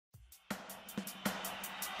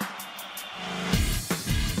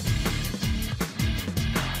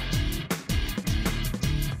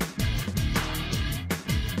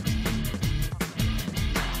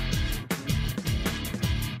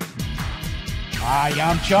Hi,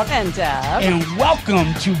 I'm Chuck. And Deb. And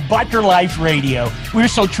welcome to Biker Life Radio. We're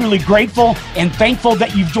so truly grateful and thankful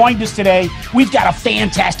that you've joined us today. We've got a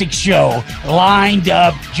fantastic show lined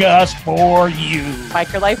up just for you.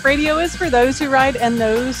 Biker Life Radio is for those who ride and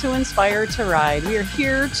those who inspire to ride. We are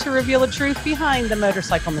here to reveal the truth behind the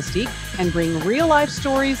motorcycle mystique and bring real-life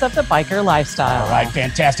stories of the biker lifestyle. All right,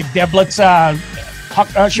 fantastic. Deb, let's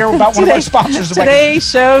share about one of our sponsors. Today's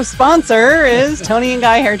show sponsor is Tony and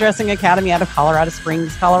Guy Hairdressing Academy out of Colorado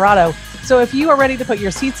Springs, Colorado. So if you are ready to put your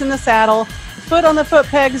seats in the saddle, foot on the foot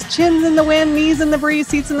pegs, chins in the wind, knees in the breeze,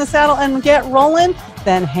 seats in the saddle, and get rolling,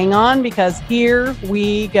 then hang on because here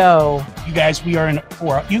we go. You guys are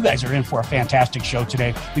in for a fantastic show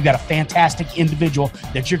today. We've got a fantastic individual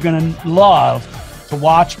that you're going to love to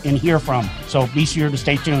watch and hear from. So be sure to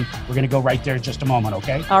stay tuned. We're going to go right there in just a moment,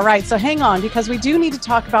 okay? All right, so hang on because we do need to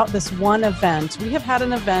talk about this one event. We have had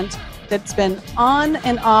an event that's been on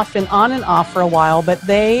and off for a while, but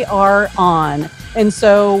they are on. And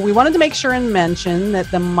so we wanted to make sure and mention that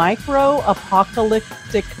the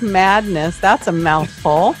Micro-Apocalyptic Madness, that's a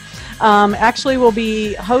mouthful, actually will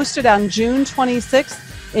be hosted on June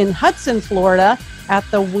 26th in Hudson, Florida, at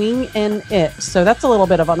the Wing and It. So that's a little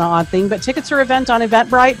bit of an odd thing, but tickets are event on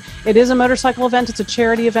Eventbrite. It is a motorcycle event. It's a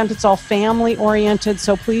charity event. It's all family oriented.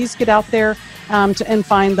 So please get out there and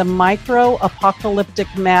find the Micro-Apocalyptic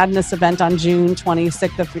Madness event on June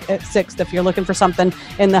 26th if you're looking for something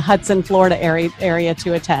in the Hudson, Florida area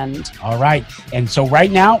to attend. All right. And so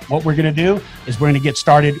right now, what we're going to do is we're going to get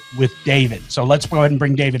started with David. So let's go ahead and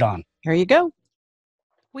bring David on. Here you go.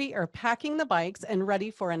 We are packing the bikes and ready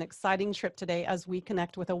for an exciting trip today as we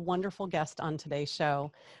connect with a wonderful guest on today's show.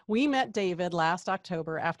 We met David last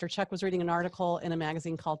October after Chuck was reading an article in a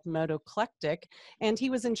magazine called Motoclectic, and he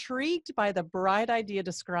was intrigued by the bright idea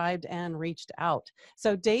described and reached out.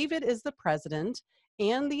 So David is the president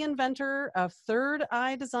and the inventor of Third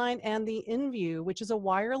Eye Design and the inview, which is a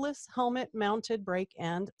wireless helmet-mounted brake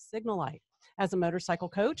and signal light. As a motorcycle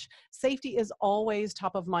coach, safety is always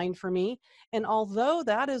top of mind for me. And although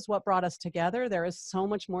that is what brought us together, there is so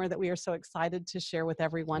much more that we are so excited to share with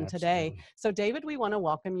everyone today. So David, we want to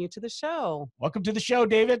welcome you to the show. Welcome to the show,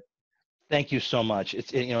 David. Thank you so much.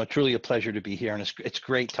 It's truly a pleasure to be here, and it's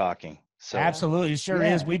great talking. So, absolutely, it sure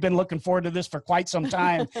is. We've been looking forward to this for quite some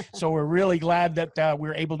time, so we're really glad that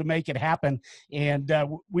we're able to make it happen. And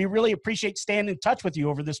we really appreciate staying in touch with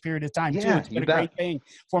you over this period of time, too. It's been a great thing,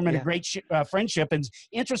 forming a great friendship. And it's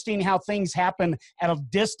interesting how things happen at a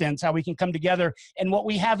distance, how we can come together. And what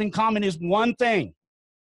we have in common is one thing.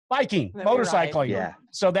 Biking, motorcycling. Yeah.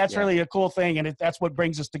 So that's really a cool thing, and that's what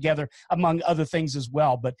brings us together, among other things as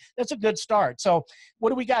well. But that's a good start. So what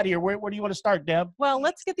do we got here? Where do you want to start, Deb? Well,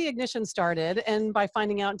 let's get the ignition started. And by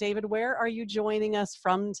finding out, David, where are you joining us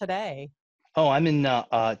from today? Oh, I'm in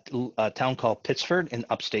a town called Pittsford in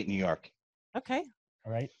upstate New York. Okay.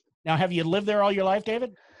 All right. Now, have you lived there all your life,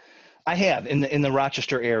 David? I have in the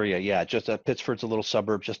Rochester area. Yeah, just Pittsford's a little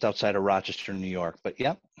suburb just outside of Rochester, New York. But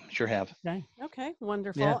yeah, sure have. Okay,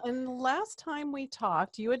 wonderful. Yeah. And last time we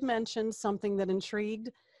talked, you had mentioned something that intrigued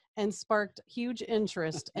and sparked huge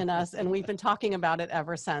interest in us, and we've been talking about it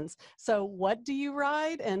ever since. So what do you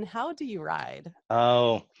ride and how do you ride?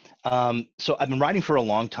 Oh, so I've been riding for a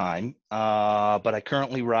long time, but I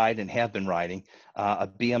currently ride and have been riding a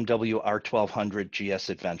BMW R1200 GS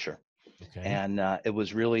Adventure. Okay. And it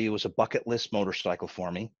was a bucket list motorcycle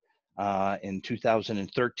for me. In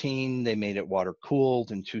 2013, they made it water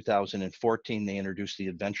cooled. In 2014, they introduced the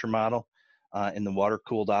adventure model in the water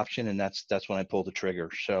cooled option, and that's when I pulled the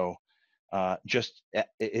trigger. So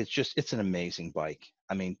it's an amazing bike.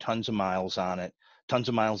 I mean, tons of miles on it, tons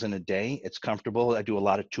of miles in a day. It's comfortable. I do a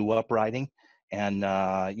lot of two-up riding, and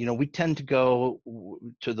we tend to go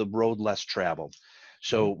to the road less traveled.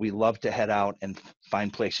 So we love to head out and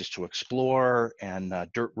find places to explore and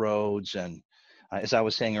dirt roads. And as I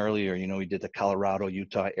was saying earlier, we did the Colorado,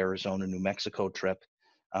 Utah, Arizona, New Mexico trip.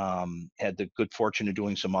 Had the good fortune of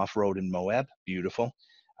doing some off-road in Moab. Beautiful.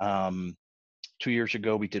 2 years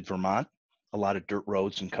ago, we did Vermont, a lot of dirt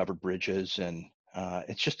roads and covered bridges. And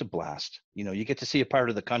it's just a blast. You get to see a part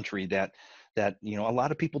of the country that a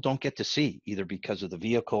lot of people don't get to see, either because of the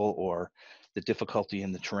vehicle or the difficulty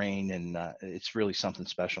in the terrain, and it's really something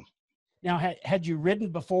special. Now, had you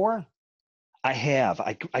ridden before? I have.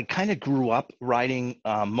 I kind of grew up riding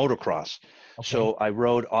motocross. Okay. So I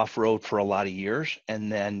rode off-road for a lot of years,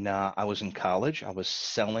 and then I was in college. I was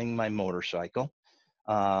selling my motorcycle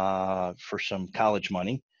for some college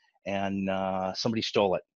money, and somebody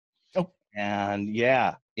stole it. Oh. And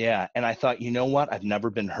yeah. And I thought, you know what? I've never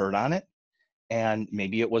been hurt on it. and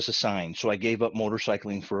maybe it was a sign. So I gave up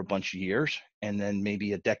motorcycling for a bunch of years, and then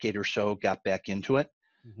maybe a decade or so got back into it.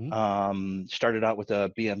 Started out with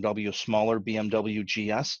a BMW, smaller BMW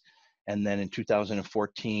GS, and then in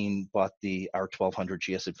 2014 bought the R1200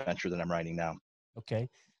 GS Adventure that I'm riding now. Okay.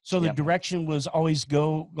 So the direction was always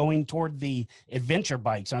going toward the adventure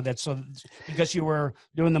bikes. That's so because you were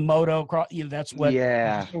doing the moto, that's what you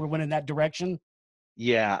sort of went in that direction.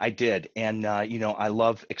 Yeah, I did. And, I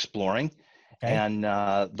love exploring, and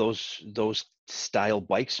those style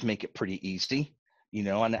bikes make it pretty easy,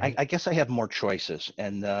 and I guess I have more choices.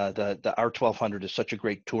 And the R1200 is such a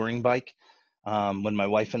great touring bike. When my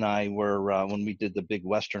wife and I were, when we did the big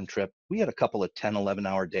Western trip, we had a couple of 10,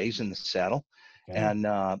 11-hour days in the saddle. And,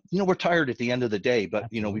 we're tired at the end of the day, but,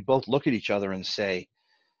 we both look at each other and say,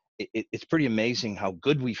 it's pretty amazing how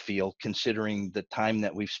good we feel considering the time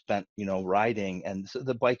that we've spent, riding. And so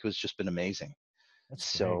the bike has just been amazing.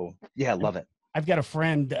 So yeah, I love it. I've got a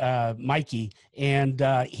friend, Mikey, and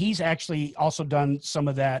he's actually also done some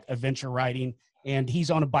of that adventure riding, and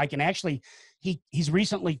he's on a bike. And actually, he's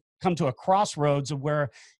recently come to a crossroads of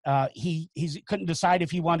where he couldn't decide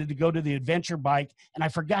if he wanted to go to the adventure bike. And I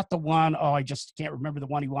forgot the one. Oh, I just can't remember the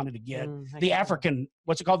one he wanted to get. The African,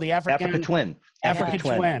 what's it called? The Africa Twin. African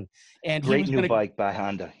Twin. And great new bike by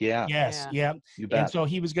Honda. Yeah. Yes. Yeah. You bet. And so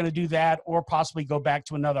he was going to do that, or possibly go back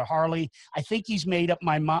to another Harley. I think he's made up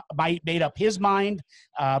his mind,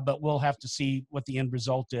 but we'll have to see what the end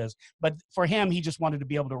result is. But for him, he just wanted to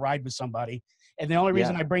be able to ride with somebody. And the only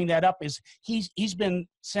reason I bring that up is he's been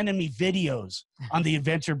sending me videos on the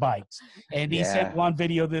adventure bikes. And he sent one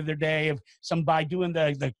video the other day of somebody doing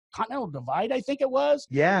the Continental Divide, I think it was.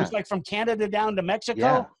 Yeah. It was like from Canada down to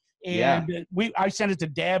Mexico. Yeah. And I sent it to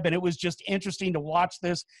Deb, and it was just interesting to watch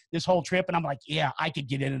this whole trip. And I'm like, yeah, I could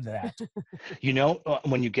get into that.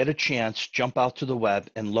 When you get a chance, jump out to the web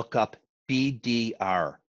and look up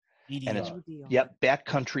BDR. And it's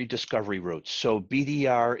backcountry discovery routes. So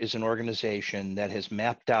BDR is an organization that has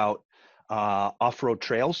mapped out off-road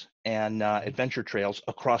trails and adventure trails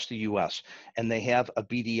across the U.S. And they have a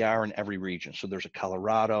BDR in every region. So there's a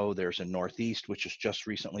Colorado, there's a Northeast, which is just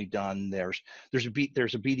recently done. There's a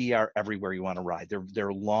BDR everywhere you want to ride.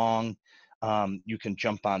 They're long. You can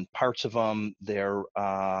jump on parts of them. They're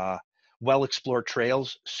well-explored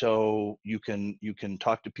trails, so you can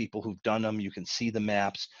talk to people who've done them. You can see the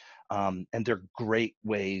maps. And they're great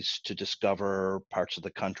ways to discover parts of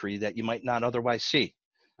the country that you might not otherwise see.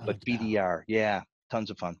 But BDR, tons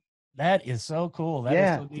of fun. That is so cool. That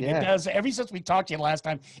is so neat. It does. Ever since we talked to you last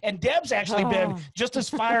time, and Deb's actually been just as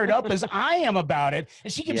fired up as I am about it.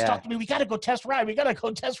 And she keeps talking to me. We got to go test ride. We got to go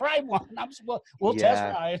test ride one. I'm just, we'll test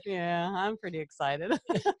ride. Yeah, I'm pretty excited.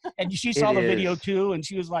 And she saw the video too, and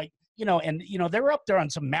she was like, they were up there on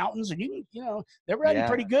some mountains, and they're riding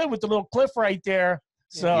pretty good with the little cliff right there.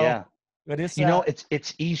 So but it's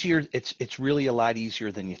it's easier. It's really a lot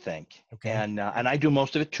easier than you think. Okay. And I do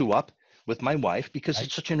most of it up with my wife because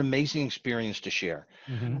it's such an amazing experience to share.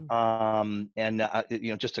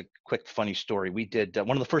 Just a quick funny story. We did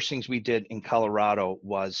one of the first things we did in Colorado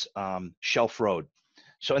was Shelf Road.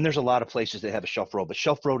 So, and there's a lot of places that have a Shelf Road, but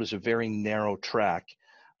Shelf Road is a very narrow track.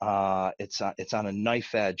 It's on a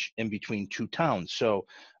knife edge in between two towns. So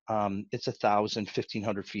it's 1,000,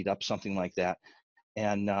 1,500 feet up, something like that.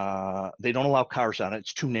 And they don't allow cars on it.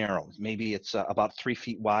 It's too narrow. Maybe it's about 3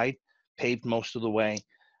 feet wide, paved most of the way,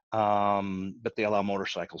 but they allow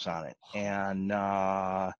motorcycles on it. And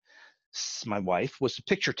my wife was the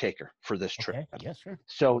picture taker for this trip. Yes, sure.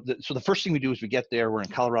 So the first thing we do is we get there. We're in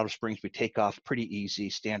Colorado Springs. We take off, pretty easy,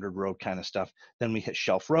 standard road kind of stuff. Then we hit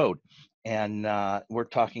Shelf Road, and we're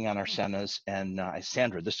talking on our Sennas. And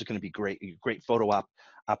Sandra, this is going to be great photo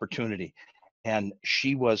opportunity. And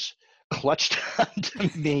she was clutched onto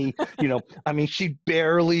me, she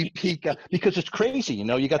barely peeked out because it's crazy.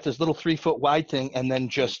 You got this little 3 foot wide thing and then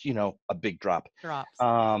just, a big drop. Drops.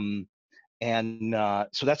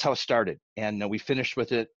 So that's how it started. And we finished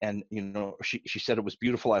with it. And, she said it was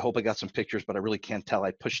beautiful. I hope I got some pictures, but I really can't tell.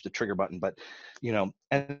 I pushed the trigger button, but, and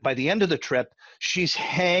by the end of the trip, she's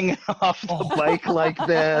hanging off the bike like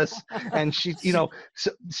this. And she,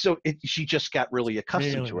 she just got really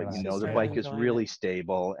accustomed to it. The bike is really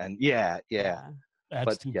stable. And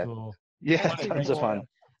That's too cool. Yeah, tons of fun.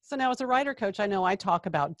 So now as a rider coach, I know I talk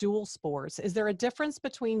about dual sports. Is there a difference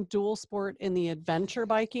between dual sport and the adventure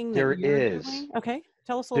biking? There is. Doing? Okay.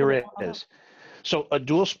 Tell us a little bit about that. There is. So a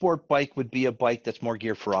dual sport bike would be a bike that's more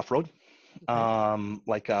geared for off-road,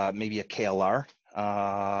 like maybe a KLR.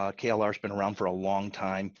 KLR's been around for a long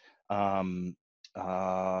time. Africa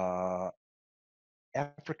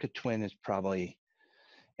Twin is probably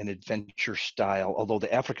an adventure style, although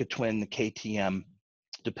the Africa Twin, the KTM,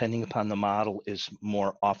 depending upon the model, is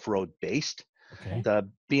more off-road based. Okay. The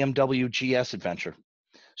BMW GS Adventure.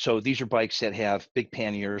 So these are bikes that have big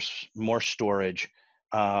panniers, more storage,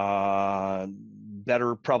 probably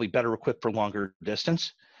better equipped for longer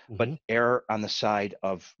distance, but err on the side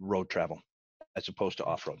of road travel as opposed to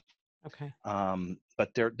off-road. Okay. But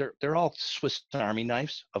they're all Swiss Army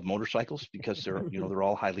knives of motorcycles because they're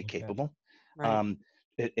all highly capable. Right.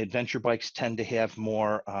 Adventure bikes tend to have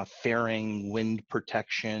more fairing, wind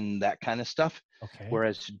protection, that kind of stuff. Okay.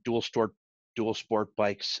 Whereas dual sport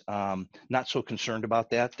bikes, not so concerned about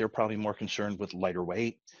that. They're probably more concerned with lighter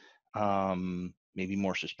weight, maybe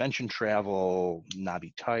more suspension travel,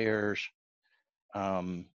 knobby tires.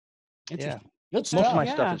 Interesting. Yeah. Good stuff. Most of my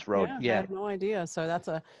stuff is road. I had no idea. So that's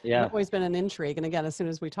Yeah. always been an intrigue. And again, as soon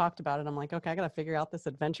as we talked about it, I'm like, okay, I got to figure out this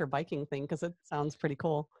adventure biking thing because it sounds pretty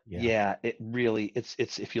cool. Yeah, it really, it's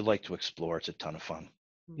if you like to explore, it's a ton of fun.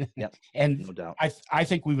 Yeah, and no doubt. I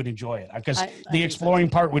think we would enjoy it because I the exploring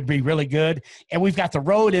part would be really good. And we've got the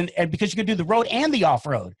road and because you can do the road and the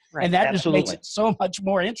off-road. Right. And that Absolutely. just makes it so much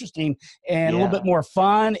more interesting and a little bit more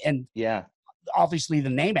fun. And obviously the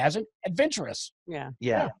name has it, adventurous. Yeah.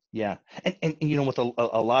 And with a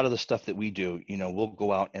lot of the stuff that we do, we'll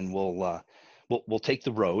go out and we'll take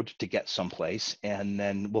the road to get someplace, and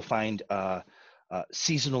then we'll find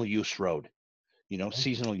seasonal use road,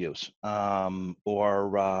 seasonal use,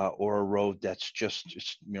 or a road that's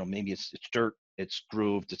just maybe it's dirt, it's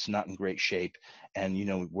grooved, it's not in great shape, and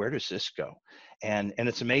where does this go? And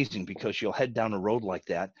it's amazing because you'll head down a road like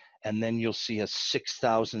that, and then you'll see a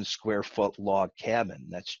 6,000 square foot log cabin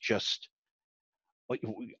that's just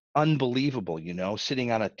unbelievable,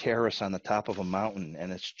 sitting on a terrace on the top of a mountain,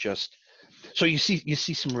 and it's just so you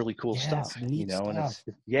see some really cool stuff, neat stuff. And it's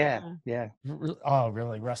oh,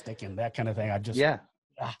 really rustic and that kind of thing. I just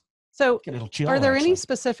So chill, are there any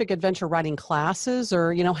specific adventure riding classes,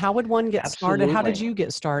 or how would one get started? How did you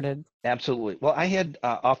get started? Absolutely. Well, I had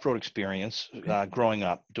off-road experience growing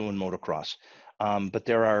up doing motocross, but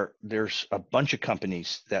there's a bunch of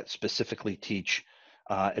companies that specifically teach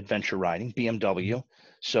adventure riding. BMW.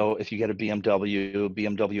 So if you get a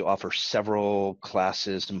BMW offers several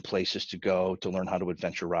classes and places to go to learn how to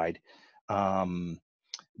adventure ride.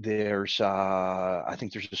 There's I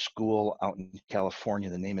think there's a school out in California.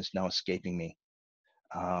 The name is now escaping me.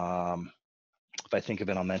 If I think of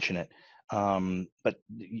it, I'll mention it. But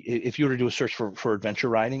if you were to do a search for adventure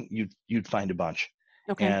riding, you'd find a bunch.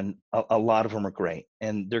 Okay. And a lot of them are great.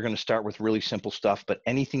 And they're going to start with really simple stuff, but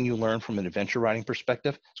anything you learn from an adventure riding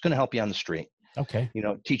perspective, it's going to help you on the street. Okay.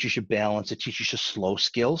 It teaches you balance. It teaches you slow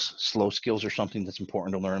skills. Slow skills are something that's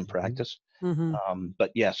important to learn and practice.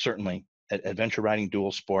 But yeah, certainly adventure riding,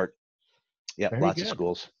 dual sport. Yeah, very lots of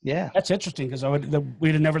schools. Yeah. That's interesting because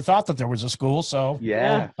we'd have never thought that there was a school. So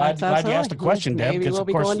glad you asked the question, Deb. Maybe we'll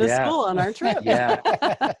be going to school on our trip.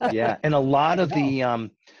 Yeah. And a lot of the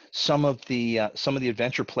some of the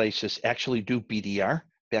adventure places actually do BDR,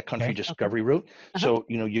 backcountry discovery route. So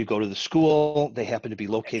you go to the school. They happen to be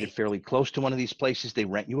located fairly close to one of these places. They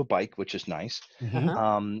rent you a bike, which is nice.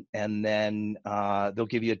 And then they'll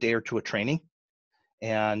give you a day or two of training.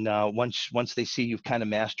 And once they see you've kind of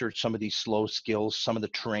mastered some of these slow skills, some of the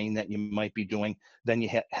terrain that you might be doing, then you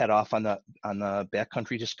head off on the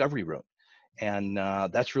backcountry discovery route, and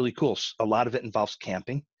that's really cool. A lot of it involves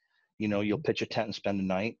camping. You'll pitch a tent and spend a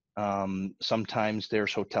night. Sometimes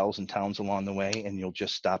there's hotels and towns along the way, and you'll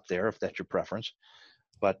just stop there if that's your preference.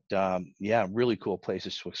 But really cool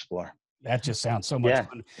places to explore. That just sounds so much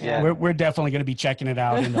fun. Yeah. We're definitely going to be checking it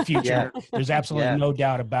out in the future. There's absolutely no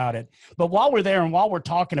doubt about it. But while we're there and while we're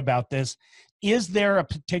talking about this, is there a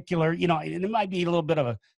particular, and it might be a little bit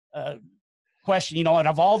of a question, and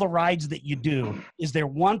of all the rides that you do, is there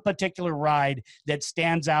one particular ride that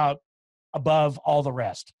stands out above all the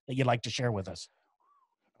rest that you'd like to share with us?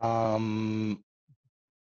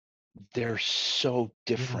 They're so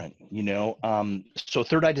different, So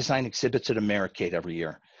Third Eye Design exhibits at Americade every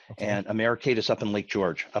year. Okay. And Americade is up in Lake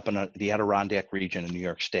George, up in the Adirondack region in New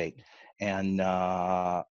York State. And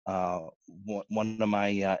one of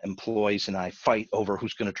my employees and I fight over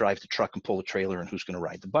who's going to drive the truck and pull the trailer and who's going to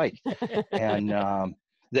ride the bike. And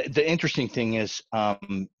the interesting thing is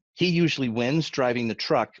he usually wins driving the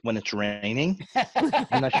truck when it's raining.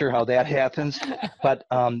 I'm not sure how that happens, but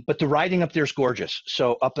the riding up there is gorgeous.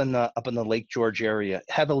 So up in the Lake George area,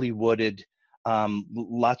 heavily wooded,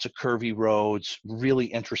 lots of curvy roads, really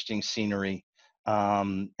interesting scenery,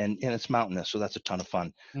 and it's mountainous, so that's a ton of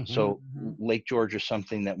fun. So Lake George is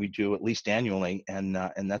something that we do at least annually, and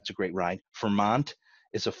that's a great ride. Vermont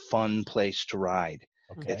is a fun place to ride.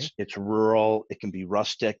 Okay. It's rural. It can be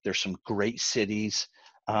rustic. There's some great cities,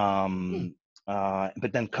 but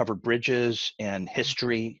then covered bridges and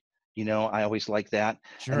history. I always like that.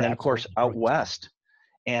 Sure. And then, of course, Absolutely. out Great story. west.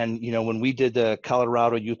 And, when we did the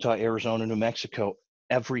Colorado, Utah, Arizona, New Mexico,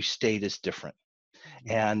 every state is different.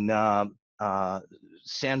 And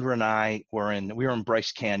Sandra and I we were in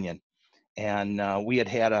Bryce Canyon, and we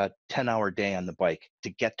had a 10-hour day on the bike to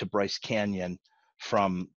get to Bryce Canyon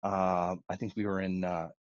from, I think we were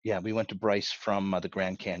we went to Bryce from the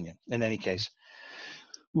Grand Canyon. In any case,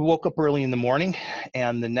 we woke up early in the morning,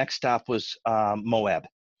 and the next stop was Moab.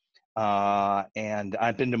 And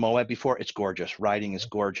I've been to Moab before. It's gorgeous. Riding is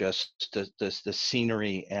gorgeous. The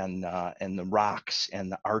scenery and the rocks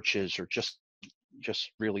and the arches are just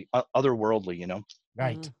really otherworldly,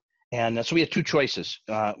 Right. And so we had two choices.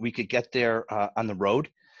 We could get there on the road,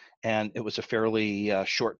 and it was a fairly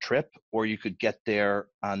short trip, or you could get there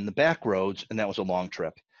on the back roads, and that was a long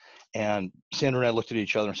trip. And Sandra and I looked at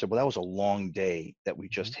each other and said, well, that was a long day that we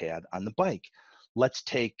just had on the bike. Let's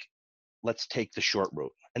take the short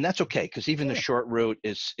route. And that's okay, because even the short route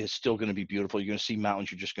is still going to be beautiful. You're going to see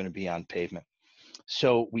mountains. You're just going to be on pavement.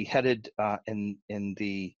 So we headed in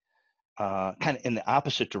the kind of in the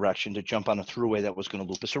opposite direction to jump on a thruway that was going to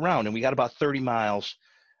loop us around. And we got about 30 miles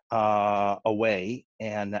away,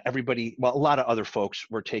 and a lot of other folks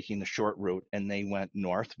were taking the short route, and they went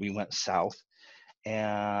north. We went south,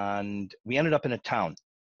 and we ended up in a town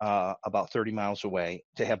about 30 miles away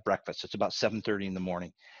to have breakfast. It's about 7:30 in the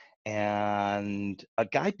morning. And a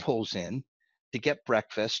guy pulls in to get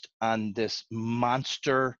breakfast on this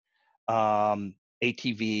monster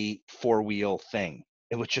ATV 4-wheel thing.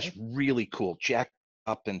 It was just really cool, jacked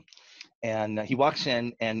up, and he walks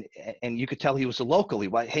in, and you could tell he was a local. He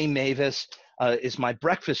went, hey, Mavis, is my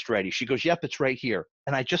breakfast ready? She goes, yep, it's right here.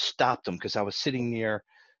 And I just stopped him because I was sitting near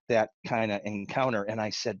that kind of encounter, and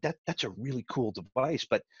I said, that's a really cool device,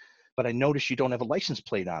 but I noticed you don't have a license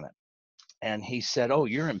plate on it. And he said, oh,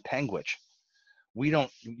 you're in Panguitch. You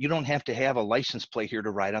don't have to have a license plate here to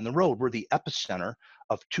ride on the road. We're the epicenter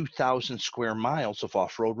of 2,000 square miles of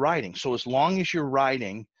off-road riding. So as long as you're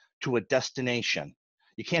riding to a destination,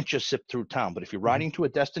 you can't just zip through town. But if you're riding to a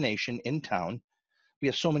destination in town, we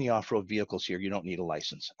have so many off-road vehicles here, you don't need a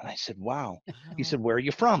license. And I said, wow. He said, where are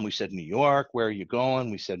you from? We said, New York. Where are you going?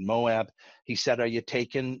 We said, Moab. He said, are you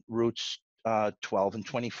taking routes 12 and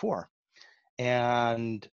 24?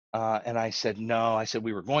 And I said, no. I said,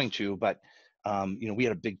 we were going to, but we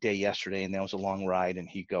had a big day yesterday, and that was a long ride. And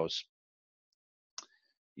he goes,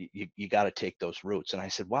 you got to take those routes. And I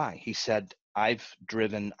said, why? He said, I've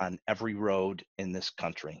driven on every road in this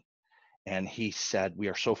country. And he said, we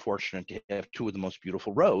are so fortunate to have two of the most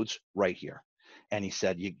beautiful roads right here. And he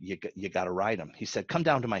said, you got to ride them. He said, come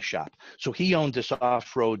down to my shop. So he owned this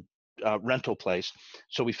off-road rental place.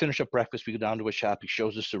 So we finish up breakfast. We go down to a shop. He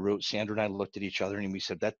shows us the route. Sandra and I looked at each other, and we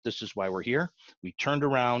said, this is why we're here. We turned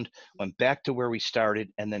around, went back to where we started,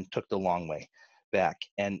 and then took the long way back.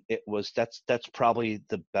 And that's probably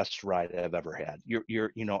the best ride I've ever had.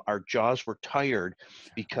 Our jaws were tired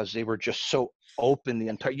because they were just so open the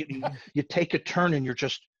entire. You take a turn, and you're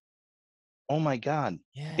just, oh my God.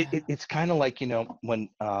 Yeah. It's kind of like when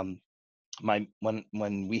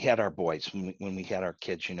when we had our boys, when we had our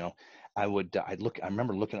kids, I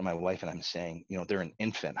remember looking at my wife, and I'm saying, they're an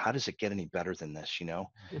infant. How does it get any better than this?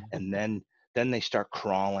 And then they start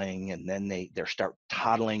crawling, and then they start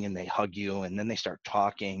toddling, and they hug you, and then they start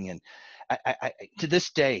talking. And I to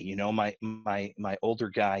this day, my older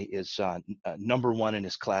guy is number one in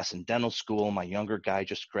his class in dental school. My younger guy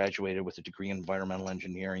just graduated with a degree in environmental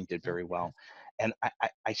engineering, did very well. And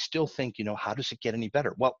I still think, how does it get any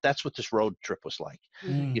better? Well, that's what this road trip was like.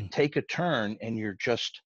 You take a turn, and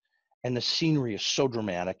and the scenery is so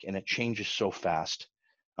dramatic, and it changes so fast.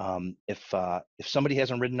 If somebody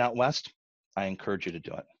hasn't ridden out west, I encourage you to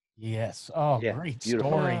do it. Yes. Oh, Yeah, great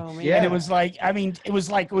beautiful. story. Oh, Yeah. And it was like,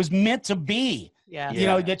 it was meant to be.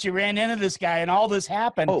 Yeah. That you ran into this guy and all this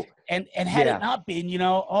happened. Oh, and had it not been,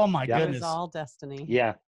 oh my Yeah. It goodness. was all destiny.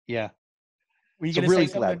 Yeah. Were you So going to really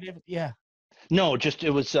say something, glad. David? Yeah. No, just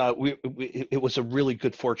it was it was a really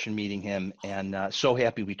good fortune meeting him, and so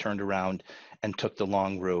happy we turned around and took the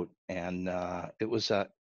long route. And it was a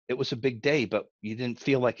big day, but you didn't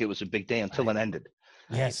feel like it was a big day until it ended.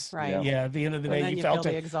 Yes. Right. Yeah. At the end of the And day, then you you felt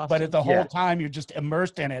feel the it, exhaustion. but at the Yeah. whole time, you're just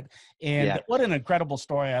immersed in it. And Yeah. what an incredible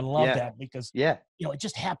story. I love Yeah. that because, Yeah. it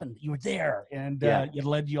just happened. You were there, and Yeah. it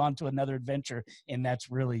led you on to another adventure. And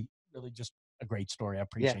that's really, really just a great story. I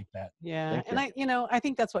appreciate that. Yeah. Thank And you. I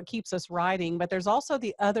think that's what keeps us riding, but there's also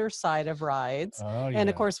the other side of rides. Oh, yeah. And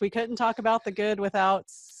of course, we couldn't talk about the good without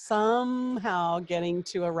somehow getting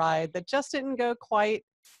to a ride that just didn't go quite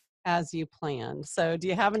as you planned. So do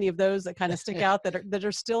you have any of those that kind of stick out that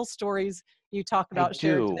are still stories you talk about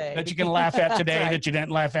shared today? That you can laugh at today right. that you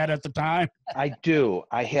didn't laugh at the time? I do.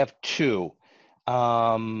 I have two.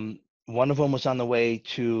 One of them was on the way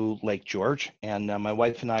to Lake George, and my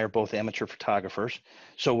wife and I are both amateur photographers,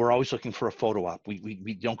 so we're always looking for a photo op.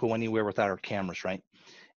 We don't go anywhere without our cameras, right?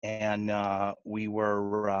 And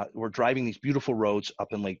we're driving these beautiful roads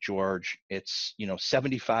up in Lake George. It's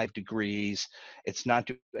 75 degrees. It's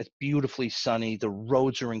beautifully sunny. The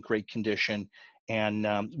roads are in great condition, and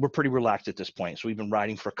we're pretty relaxed at this point. So we've been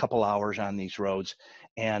riding for a couple hours on these roads,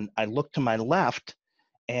 and I look to my left,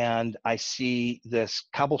 and I see this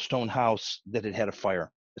cobblestone house that had a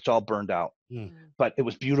fire. It's all burned out, but it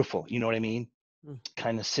was beautiful. You know what I mean?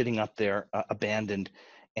 Kind of sitting up there, abandoned.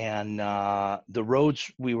 And the roads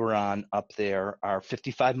we were on up there are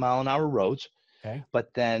 55-mile-an-hour roads. Okay. But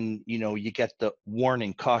then, you get the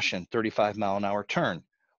warning, caution, 35-mile-an-hour turn.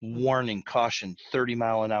 Warning, caution,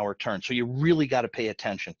 30-mile-an-hour turn. So you really got to pay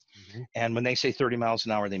attention. And when they say 30 miles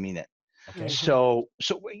an hour, they mean it. Okay. So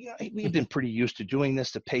we've been pretty used to doing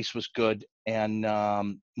this. The pace was good. And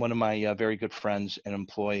one of my very good friends, an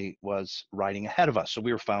employee, was riding ahead of us. So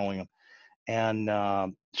we were following him. And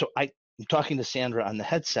so I'm talking to Sandra on the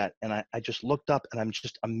headset, and I just looked up, and I'm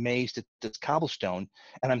just amazed at this cobblestone.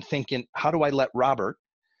 And I'm thinking, how do I let Robert,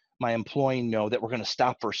 my employee, know that we're going to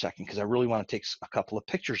stop for a second? Because I really want to take a couple of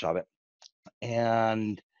pictures of it.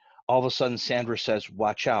 And all of a sudden, Sandra says,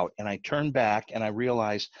 watch out. And I turn back, and I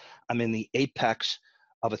realize I'm in the apex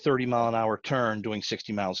of a 30-mile-an-hour turn doing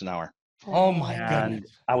 60 miles an hour. Oh, my goodness. And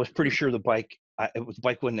I was pretty sure the bike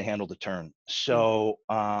wouldn't have handled the turn. So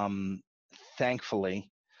thankfully,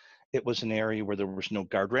 it was an area where there was no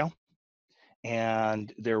guardrail,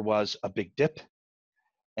 and there was a big dip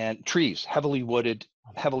and trees, heavily wooded,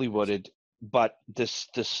 but this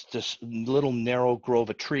little narrow grove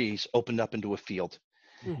of trees opened up into a field.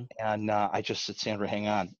 And I just said, Sandra, hang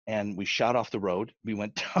on. And we shot off the road. We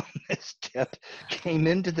went down this dip, came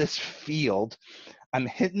into this field. I'm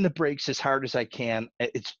hitting the brakes as hard as I can.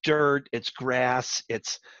 It's dirt, it's grass,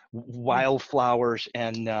 it's wildflowers,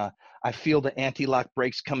 and I feel the anti-lock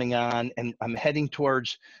brakes coming on, and I'm heading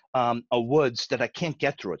towards a woods that I can't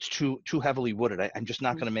get through. It's too heavily wooded. I'm just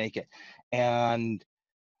not going to make it. And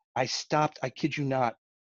I stopped, I kid you not,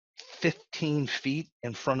 15 feet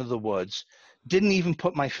in front of the woods, didn't even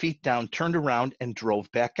put my feet down, turned around and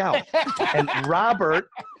drove back out. And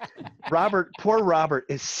poor Robert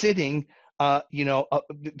is sitting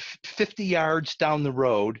 50 yards down the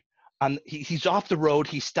road. He's off the road.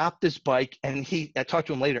 He stopped his bike, and I talked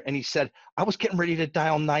to him later, and he said, I was getting ready to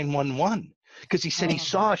dial 911 because he said he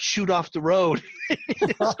saw us shoot off the road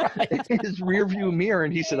in his rear view mirror,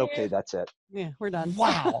 and he said, okay, that's it. Yeah, we're done.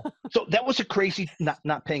 Wow. So that was a crazy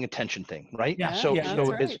not paying attention thing, right? Yeah. So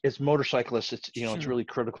right. as motorcyclists, it's it's really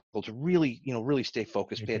critical to really stay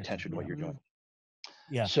focused, pay attention to what you're doing.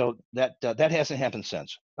 Yeah. So that hasn't happened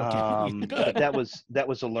since. Okay. Good. That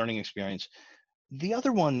was a learning experience. The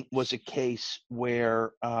other one was a case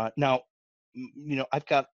where now, I've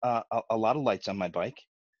got a lot of lights on my bike.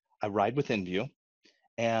 I ride with inview,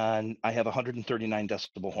 and I have a 139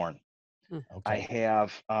 decibel horn. Okay.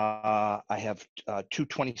 I have two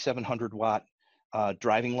 2700 watt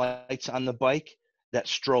driving lights on the bike that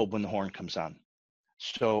strobe when the horn comes on,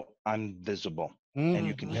 so I'm visible and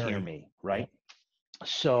you can hear me, right?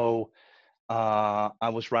 So I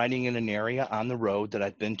was riding in an area on the road that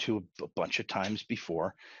I'd been to a bunch of times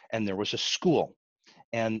before, and there was a school.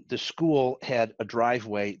 And the school had a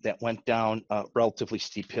driveway that went down a relatively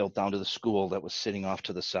steep hill down to the school that was sitting off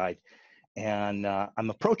to the side. And I'm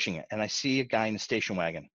approaching it, and I see a guy in a station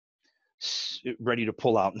wagon ready to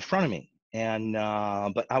pull out in front of me. And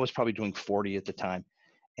but I was probably doing 40 at the time.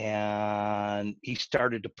 And he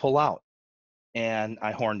started to pull out, and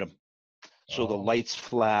I horned him. So the lights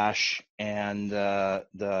flash, and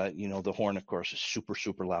the horn, of course, is super,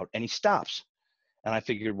 super loud. And he stops. And I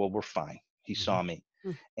figured, well, we're fine. He saw me.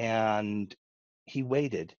 And he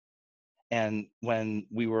waited. And when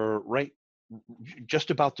we were just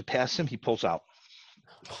about to pass him, he pulls out.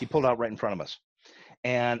 He pulled out right in front of us.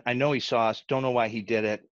 And I know he saw us. Don't know why he did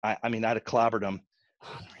it. I mean, I'd have clobbered him.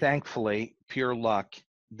 Thankfully, pure luck,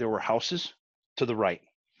 there were houses to the right.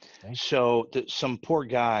 Okay. So some poor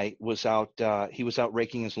guy was out, he was out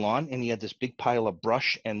raking his lawn, and he had this big pile of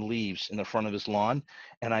brush and leaves in the front of his lawn,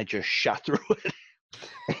 and I just shot through it.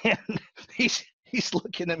 And he's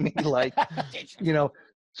looking at me like,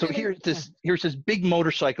 so here's this big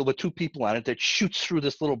motorcycle with two people on it that shoots through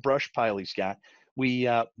this little brush pile he's got. We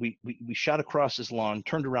shot across his lawn,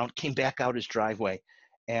 turned around, came back out his driveway,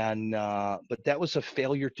 And but that was a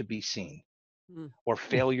failure to be seen, or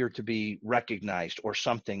failure to be recognized, or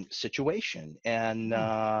something situation, and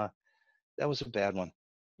that was a bad one.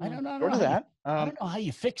 I don't know. Short of that, I don't know how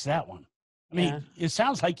you fix that one. I mean, it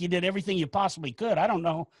sounds like you did everything you possibly could. I don't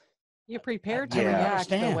know. You prepared to react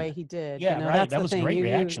the way he did. Yeah, you know, right. That's that the was thing. a great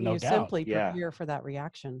reaction, no you doubt. simply prepare for that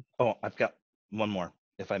reaction. Oh, I've got one more,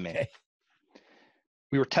 if I may. Okay.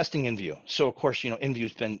 We were testing inview. So of course,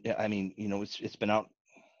 inview's been, I mean, it's been out.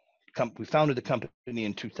 We founded the company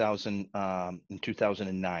in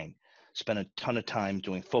 2009. Spent a ton of time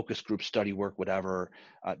doing focus group study work, whatever.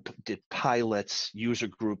 Did pilots, user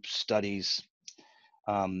group studies,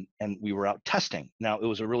 and we were out testing. Now it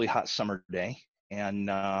was a really hot summer day,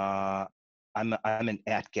 and I'm an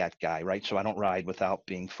ATGAT guy, right? So I don't ride without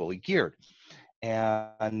being fully geared.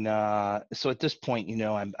 And so at this point,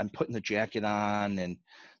 I'm putting the jacket on and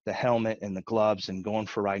the helmet and the gloves and going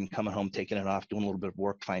for a ride and coming home, taking it off, doing a little bit of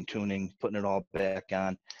work, fine tuning, putting it all back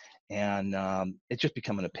on. And it's just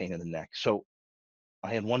becoming a pain in the neck. So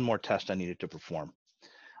I had one more test I needed to perform.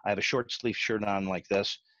 I have a short sleeve shirt on like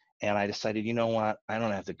this. And I decided, you know what? I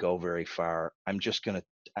don't have to go very far. I'm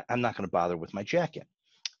not going to bother with my jacket.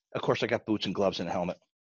 Of course, I got boots and gloves and a helmet.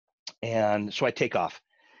 And so I take off.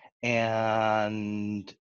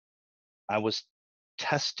 And I was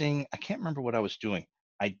testing. I can't remember what I was doing.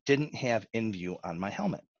 I didn't have inview on my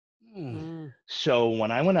helmet. So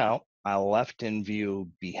when I went out, I left inview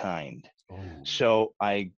behind. So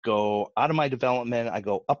I go out of my development, I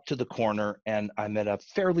go up to the corner, and I'm at a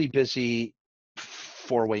fairly busy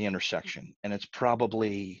four-way intersection. And it's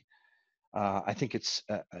probably, I think it's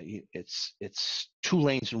 2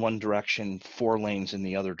 lanes in one direction, 4 lanes in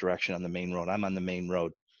the other direction on the main road. I'm on the main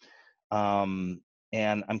road.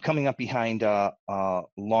 And I'm coming up behind a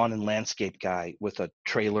lawn and landscape guy with a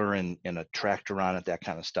trailer and a tractor on it, that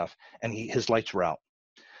kind of stuff. And his lights were out.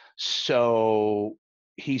 So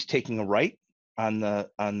he's taking a right on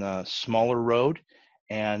the smaller road,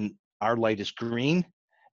 and our light is green.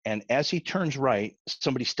 And as he turns right,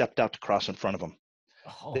 somebody stepped out to cross in front of him.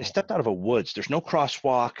 They stepped out of a woods. There's no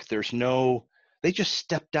crosswalk. They just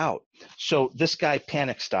stepped out. So this guy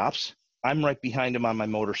panic stops. I'm right behind him on my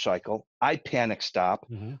motorcycle. I panic stop,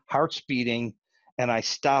 heart's beating, and I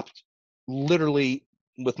stopped literally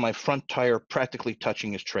with my front tire practically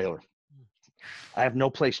touching his trailer. I have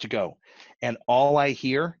no place to go. And all I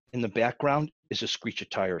hear in the background is a screech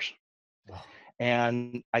of tires.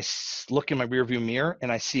 And I look in my rearview mirror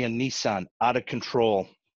and I see a Nissan out of control,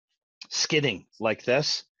 skidding like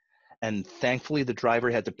this. And thankfully, the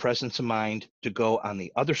driver had the presence of mind to go on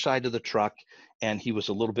the other side of the truck, and he was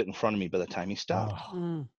a little bit in front of me by the time he stopped.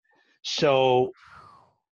 So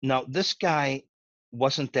now this guy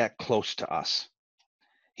wasn't that close to us.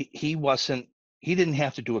 He didn't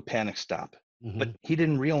have to do a panic stop, but he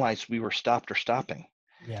didn't realize we were stopped or stopping.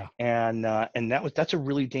 Yeah. And that's a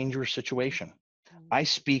really dangerous situation. I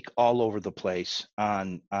speak all over the place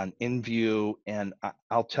on inview, and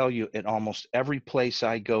I'll tell you, at almost every place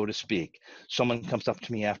I go to speak, someone comes up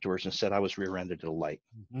to me afterwards and said I was rear-ended at a light.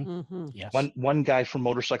 Yes. One guy from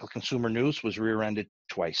Motorcycle Consumer News was rear-ended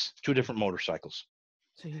twice, 2 different motorcycles.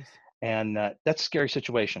 Jeez. And that's a scary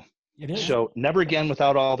situation. It is. So never again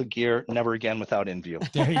without all the gear, never again without inview.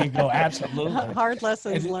 There you go. Absolutely. Hard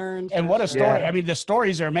lessons learned. And what a story. Yeah. I mean, the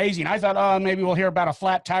stories are amazing. I thought, maybe we'll hear about a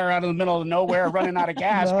flat tire out in the middle of nowhere running out of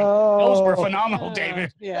gas. No. But those were phenomenal,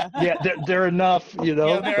 David. Yeah. Yeah, they're enough, Yeah,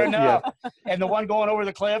 they're enough. Yeah. And the one going over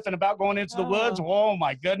the cliff and about going into the woods. Oh,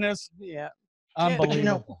 my goodness. Yeah.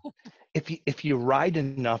 Unbelievable. But if you ride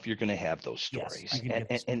enough, you're going to have those stories.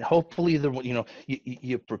 Yes, and hopefully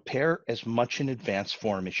you prepare as much in advance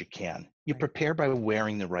for them as you can. You prepare by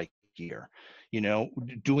wearing the right gear,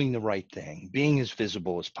 doing the right thing, being as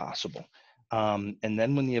visible as possible. And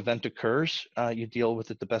then when the event occurs, you deal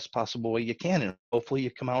with it the best possible way you can, and hopefully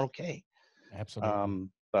you come out okay. Absolutely.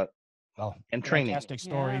 And training. Fantastic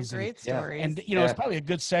stories. Great stories. And it's probably a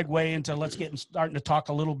good segue into let's get starting to talk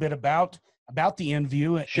a little bit about the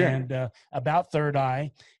inview and about Third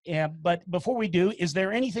Eye. But before we do, is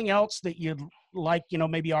there anything else that you'd like,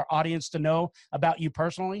 maybe our audience to know about you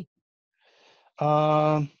personally?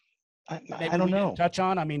 I don't know. Touch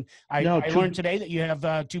on. I mean, I learned today that you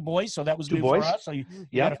have 2 boys, so that was new for us. So you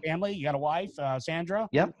got a family, you got a wife, Sandra.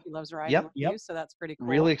 Yep. He loves riding with you, so that's pretty cool.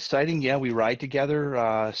 Really exciting. Yeah, we ride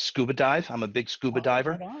together. Scuba dive. I'm a big scuba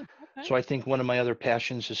diver. Okay. So I think one of my other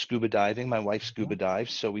passions is scuba diving. My wife scuba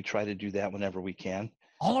dives, so we try to do that whenever we can.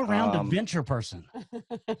 All around adventure person.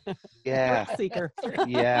 Yeah. Seeker.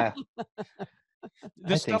 Yeah.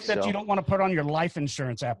 The stuff that you don't want to put on your life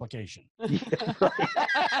insurance application. Yeah, right.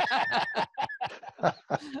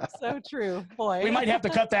 So true. Boy. We might have to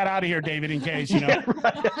cut that out of here, David, in case, you know. Yeah,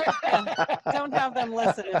 right. Yeah, don't have them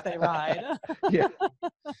listen if they ride. Yeah.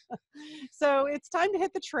 So it's time to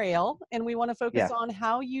hit the trail, and we want to focus Yeah. on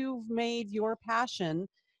how you've made your passion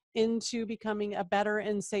into becoming a better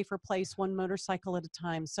and safer place, one motorcycle at a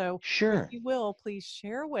time. So if Sure. you will, please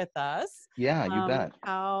share with us Yeah, you bet.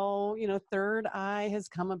 how, Third Eye has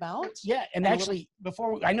come about. Yeah, and And actually,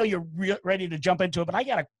 I know you're ready to jump into it, but I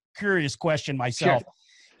got a curious question Sure. myself.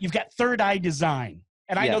 You've got Third Eye Design,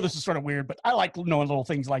 and I Yeah. know this is sort of weird, but I like knowing little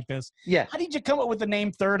things like this. Yeah. How did you come up with the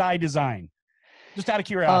name Third Eye Design? Just out of Uh,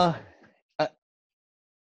 curiosity. uh,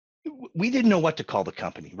 we didn't know what to call the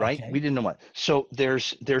company, right? Okay. We didn't know what. So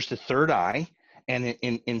there's the third eye, and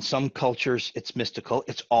in some cultures it's mystical.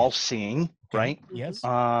 It's all seeing, Okay. right? Yes.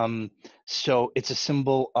 So it's a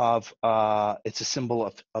symbol of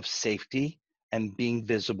safety and being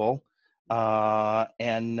visible. I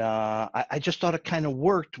just thought it kind of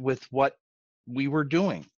worked with what we were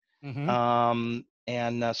doing.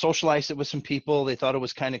 And socialized it with some people. They thought it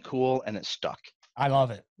was kind of cool, and it stuck. I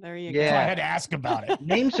love it. There you So I Yeah. had to ask about it.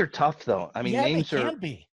 Names are tough, though. I mean, Yeah, names they are can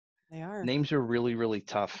be. They are. names are really, really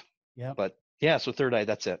tough. Yeah. But yeah, so Third Eye,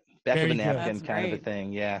 that's it. Back Very of a good. napkin That's kind of a great.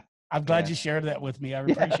 thing. Yeah. I'm glad Yeah. you shared that with me. I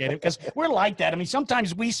Yeah. appreciate it because we're like that. I mean,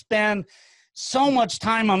 sometimes we spend so much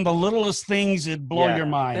time on the littlest things that blow Yeah. your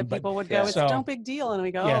mind. That But people would go, yeah. it's So, no big deal. And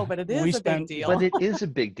we go, yeah, oh, but it we is a big spent- deal. But it is a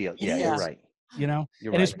big deal. Yeah, It you're is. right. you know,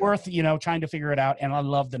 You're and right. it's worth, trying to figure it out. And I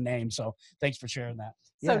love the name. So thanks for sharing that.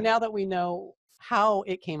 So Yeah. now that we know how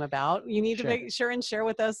it came about, you need Sure. to make sure and share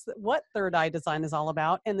with us what Third Eye Design is all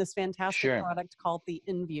about and this fantastic Sure. product called the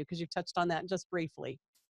inview, because you've touched on that just briefly.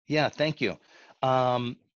 Yeah, thank you.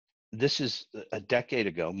 This is a decade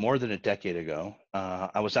ago, more than a decade ago.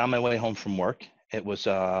 I was on my way home from work. It was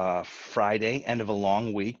Friday, end of a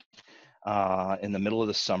long week, in the middle of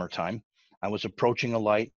the summertime. I was approaching a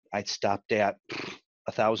light I'd stopped at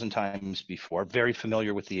 1,000 times before, very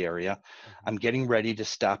familiar with the area. I'm getting ready to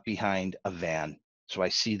stop behind a van. So I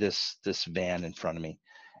see this van in front of me.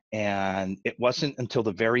 And it wasn't until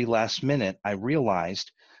the very last minute I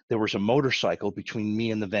realized there was a motorcycle between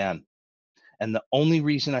me and the van. And the only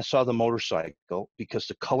reason I saw the motorcycle, because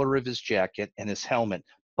the color of his jacket and his helmet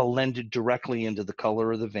blended directly into the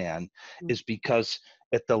color of the van, is because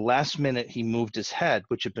at the last minute he moved his head,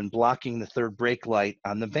 which had been blocking the third brake light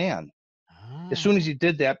on the van. As soon as he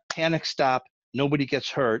did that, panic stop, nobody gets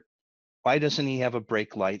hurt. Why doesn't he have a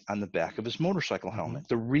brake light on the back of his motorcycle helmet?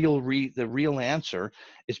 The real answer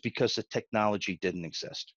is because the technology didn't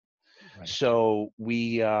exist. Right. So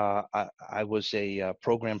I was a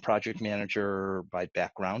program project manager by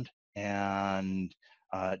background, and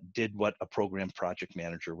did what a program project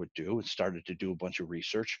manager would do. And started to do a bunch of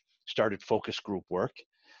research, started focus group work.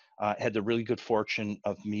 Had the really good fortune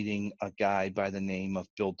of meeting a guy by the name of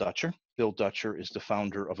Bill Dutcher. Bill Dutcher is the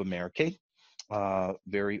founder of Americade,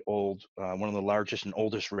 very old, one of the largest and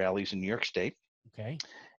oldest rallies in New York State. Okay.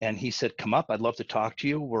 And he said, come up, I'd love to talk to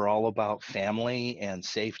you. We're all about family and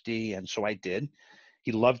safety. And so I did.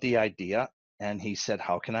 He loved the idea. And he said,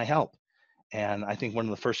 how can I help? And I think one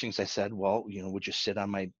of the first things I said, well, would you sit on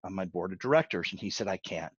my board of directors? And he said, I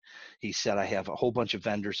can't. He said, I have a whole bunch of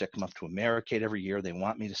vendors that come up to Americade every year. They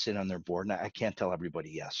want me to sit on their board, and I can't tell everybody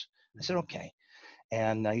yes. I said, okay.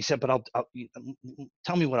 And he said, but I'll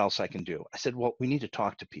tell me what else I can do. I said, well, we need to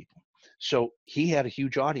talk to people. So he had a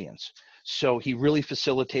huge audience. So he really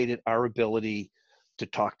facilitated our ability to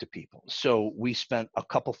talk to people. So we spent a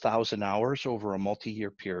couple thousand hours over a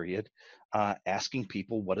multi-year period asking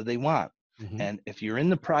people, what do they want? And if you're in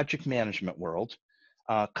the project management world,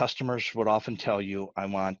 customers would often tell you, I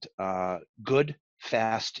want good,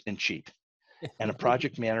 fast, and cheap. And a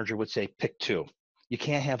project manager would say, pick two. You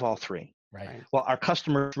can't have all three. Right. Well, our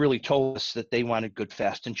customers really told us that they wanted good,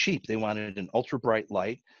 fast, and cheap. They wanted an ultra bright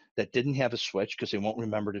light that didn't have a switch because they won't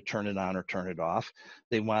remember to turn it on or turn it off.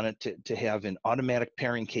 They wanted to have an automatic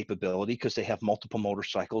pairing capability because they have multiple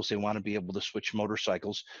motorcycles. They want to be able to switch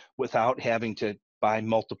motorcycles without having to buy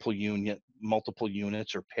multiple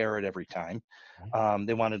units or pair it every time.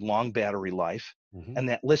 They wanted long battery life. And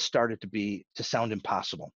that list started to sound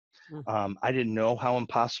impossible. I didn't know how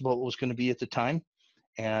impossible it was going to be at the time.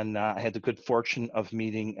 And I had the good fortune of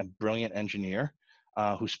meeting a brilliant engineer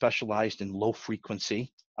who specialized in low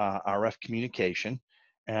frequency RF communication.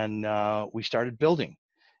 And we started building.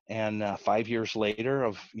 And 5 years later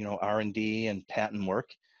of R&D and patent work,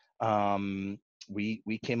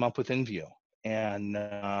 we came up with inview. And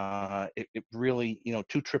it really, 2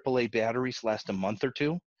 AAA batteries last a month or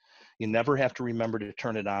two. You never have to remember to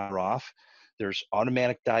turn it on or off. There's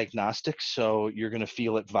automatic diagnostics, so you're going to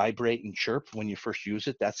feel it vibrate and chirp when you first use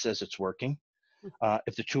it. That says it's working.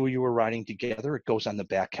 If the two of you are riding together, it goes on the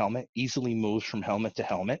back helmet, easily moves from helmet to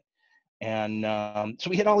helmet. And so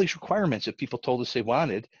we had all these requirements that people told us they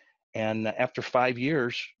wanted. And after 5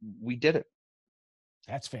 years, we did it.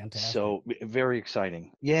 That's fantastic. So very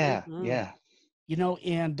exciting. Yeah, Mhm. yeah. You know,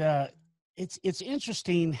 and it's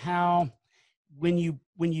interesting how when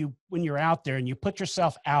you're out there and you put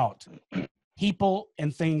yourself out, people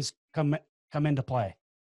and things come into play.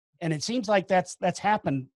 And it seems like that's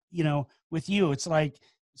happened, you know, with you. It's like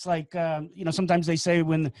you know, sometimes they say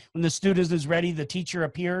when the student is ready, the teacher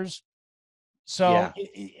appears. So, Yeah.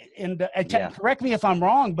 and Yeah. correct me if I'm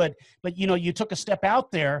wrong, but you know, you took a step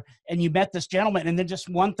out there and you met this gentleman, and then just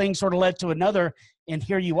one thing sort of led to another, and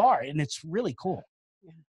here you are, and it's really cool.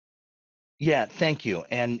 Yeah, thank you.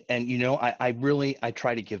 And you know, I really I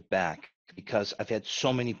try to give back because I've had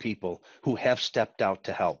so many people who have stepped out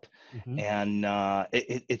to help. Mm-hmm. And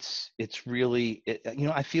it's really you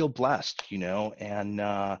know, I feel blessed, you know, and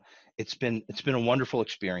it's been a wonderful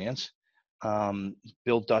experience.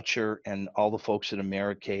 Bill Dutcher and all the folks at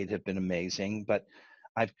Americade have been amazing, but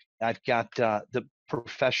I've got the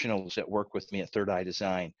professionals that work with me at Third Eye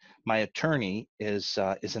Design. My attorney is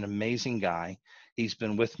an amazing guy. He's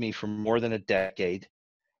been with me for more than a decade,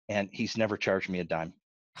 and he's never charged me a dime.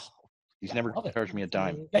 He's never charged me a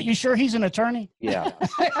dime. Are you sure he's an attorney? Yeah,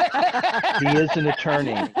 he is an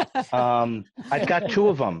attorney. I've got two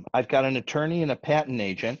of them. I've got an attorney and a patent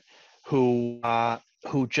agent who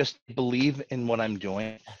just believe in what I'm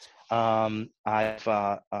doing.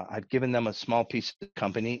 I've given them a small piece of the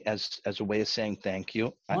company as a way of saying thank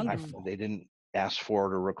you. They didn't ask for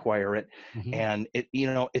it or require it. Mm-hmm. And it, you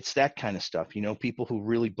know, it's that kind of stuff, you know, people who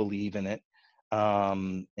really believe in it.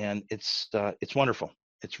 And it's wonderful.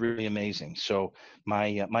 It's really amazing. So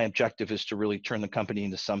my objective is to really turn the company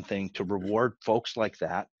into something to reward folks like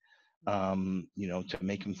that. You know, to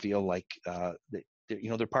make them feel like you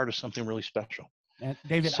know, they're part of something really special.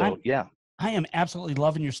 David, so I am absolutely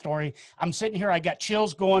loving your story. I'm sitting here. I got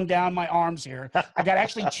chills going down my arms here. I got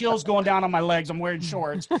actually chills going down on my legs. I'm wearing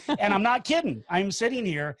shorts, and I'm not kidding. I'm sitting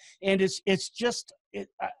here, and it's just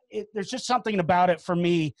there's just something about it for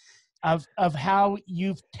me, of how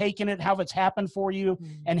you've taken it, how it's happened for you,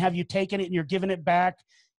 and have you taken it and you're giving it back,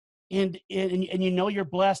 and you know you're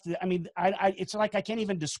blessed. I mean, I it's like I can't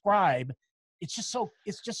even describe. It's just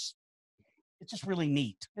really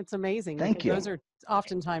neat. It's amazing. Thank you. Those are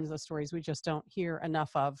oftentimes the stories we just don't hear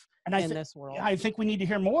enough of in this world. I think we need to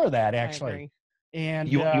hear more of that, actually. I agree. And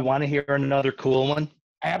you want to hear another cool one?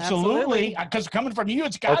 Absolutely, because coming from you,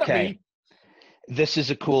 it's got to be. This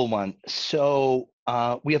is a cool one. So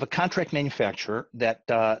we have a contract manufacturer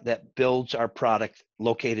that builds our product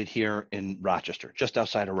located here in Rochester, just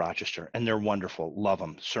outside of Rochester, and they're wonderful. Love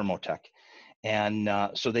them, Sermotech. And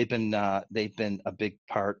so they've been a big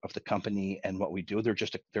part of the company and what we do. They're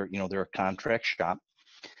a contract shop,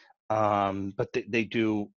 but they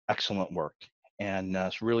do excellent work, and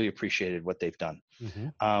it's really appreciated what they've done.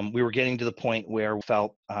 Mm-hmm. We were getting to the point where we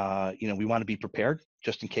felt, you know, we want to be prepared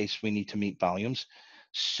just in case we need to meet volumes.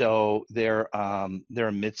 So they're a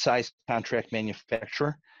mid-sized contract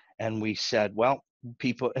manufacturer, and we said, well,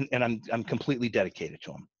 people, and I'm completely dedicated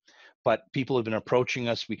to them. But people have been approaching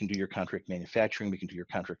us. We can do your contract manufacturing. We can do your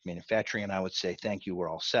contract manufacturing. And I would say, thank you, we're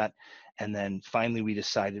all set. And then finally we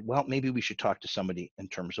decided, well, maybe we should talk to somebody in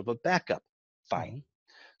terms of a backup. Fine. Mm-hmm.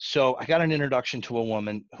 So I got an introduction to a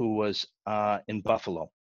woman who was in Buffalo,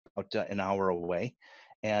 about an hour away.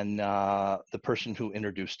 And the person who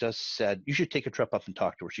introduced us said, you should take a trip up and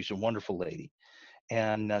talk to her. She's a wonderful lady.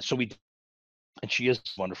 And so we did. And she is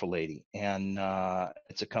a wonderful lady. And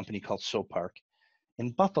it's a company called Sopark in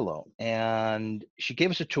Buffalo, and she gave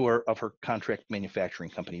us a tour of her contract manufacturing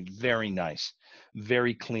company. Very nice,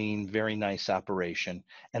 very clean, very nice operation.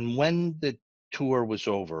 And when the tour was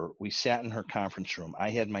over, we sat in her conference room. I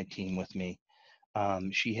had my team with me.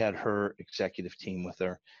 She had her executive team with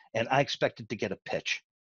her, and I expected to get a pitch.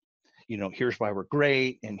 You know, here's why we're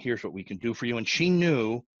great, and here's what we can do for you. And she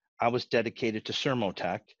knew I was dedicated to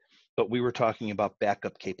Sermotech, but we were talking about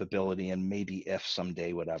backup capability and maybe if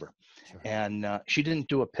someday, whatever. Sure. And she didn't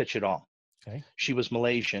do a pitch at all. Okay. She was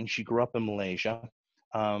Malaysian. She grew up in Malaysia.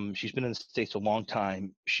 She's been in the States a long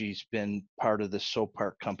time. She's been part of the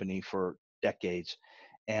Sopark company for decades.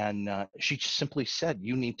 And she simply said,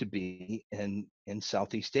 you need to be in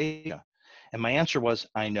Southeast Asia. And my answer was,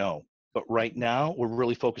 I know. But right now, we're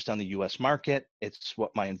really focused on the U.S. market. It's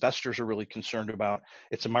what my investors are really concerned about.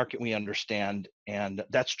 It's a market we understand, and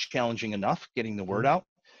that's challenging enough, getting the word out.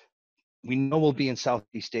 We know we'll be in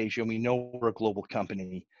Southeast Asia. We know we're a global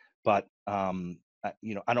company, but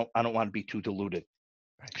you know, I don't want to be too diluted.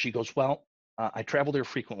 She goes, well, I travel there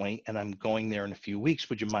frequently and I'm going there in a few weeks.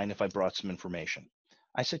 Would you mind if I brought some information?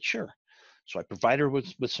 I said, sure. So I provide her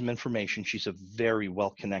with some information. She's a very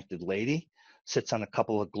well-connected lady, sits on a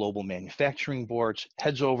couple of global manufacturing boards,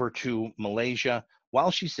 heads over to Malaysia.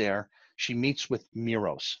 While she's there, she meets with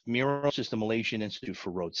MIROS. MIROS is the Malaysian Institute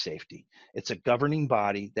for Road Safety. It's a governing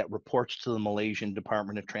body that reports to the Malaysian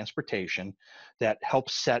Department of Transportation that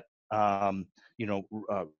helps set, road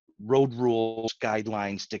rules,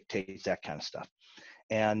 guidelines, dictates, that kind of stuff.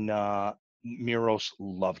 And MIROS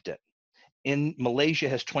loved it. In Malaysia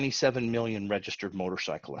has 27 million registered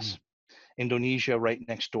motorcyclists. Indonesia, right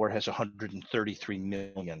next door, has 133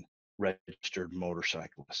 million registered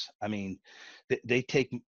motorcyclists. I mean, they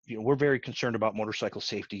take, we're very concerned about motorcycle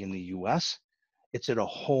safety in the US. It's at a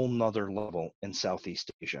whole nother level in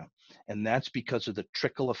Southeast Asia. And that's because of the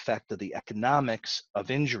trickle effect of the economics of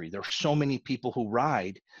injury. There are so many people who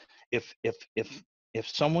ride. If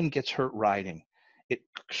someone gets hurt riding, it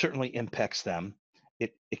certainly impacts them.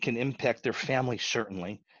 It can impact their family,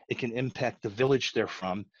 certainly. It can impact the village they're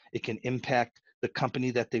from. It can impact the company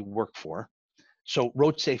that they work for. So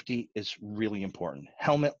road safety is really important.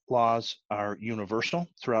 Helmet laws are universal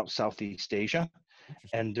throughout Southeast Asia,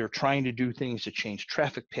 and they're trying to do things to change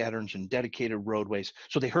traffic patterns and dedicated roadways.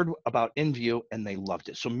 So they heard about inview and they loved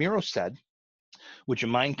it. So Miro said, would you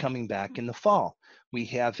mind coming back in the fall? We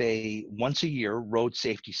have a once a year road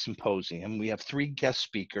safety symposium. We have 3 guest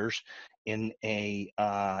speakers in a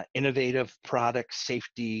innovative product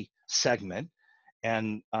safety segment.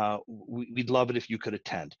 And we'd love it if you could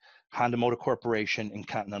attend. Honda Motor Corporation and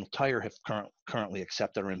Continental Tire have currently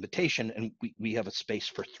accepted our invitation, and we have a space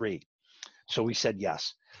for 3. So we said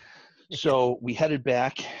yes. So we headed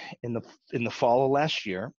back in the fall of last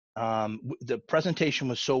year. The presentation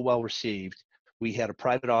was so well received. We had a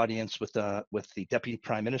private audience with the Deputy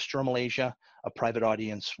Prime Minister of Malaysia, a private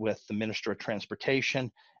audience with the Minister of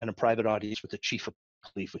Transportation, and a private audience with the Chief of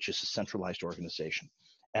Police, which is a centralized organization.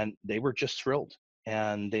 And they were just thrilled.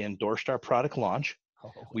 And they endorsed our product launch.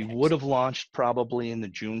 We would have launched probably in the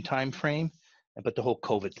June timeframe, but the whole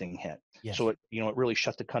COVID thing hit. Yes. So it really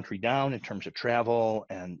shut the country down in terms of travel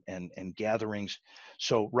and gatherings.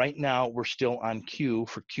 So right now we're still on queue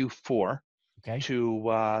for Q4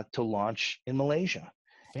 to launch in Malaysia.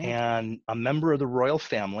 And a member of the royal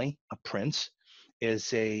family, a prince,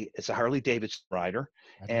 is a Harley Davidson rider.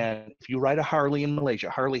 And if you ride a Harley in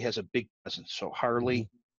Malaysia, Harley has a big presence. So Harley,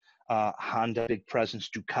 Honda, big presence,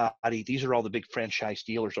 Ducati, these are all the big franchise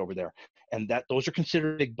dealers over there. And those are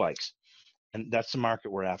considered big bikes. And that's the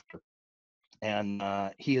market we're after. And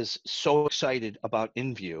he is so excited about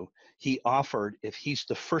inview. He offered, if he's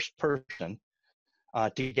the first person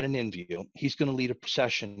to get an inview, he's going to lead a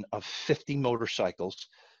procession of 50 motorcycles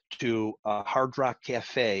to a Hard Rock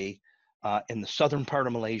Cafe in the southern part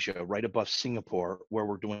of Malaysia, right above Singapore, where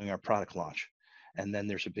we're doing our product launch. And then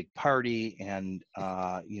there's a big party, and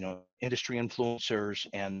industry influencers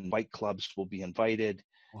and bike clubs will be invited.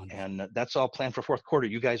 Wonderful. And that's all planned for fourth quarter.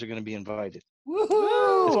 You guys are going to be invited.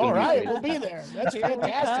 Woohoo! All right, we'll be there. That's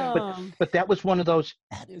fantastic. But that was one of those,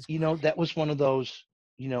 that was one of those,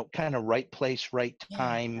 kind of right place, right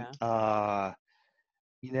time, that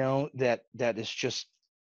is just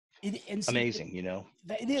amazing,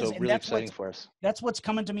 It is. So really exciting for us. That's what's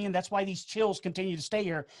coming to me, and that's why these chills continue to stay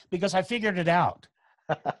here, because I figured it out.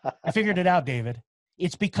 I figured it out, David.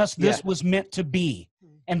 It's because this was meant to be.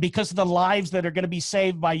 And because of the lives that are going to be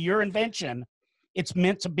saved by your invention, it's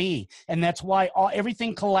meant to be. And that's why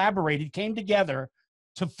everything collaborated, came together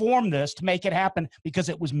to form this, to make it happen, because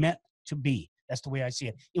it was meant to be. That's the way I see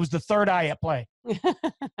it. It was the third eye at play.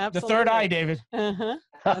 The third eye, David.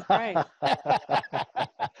 That's right.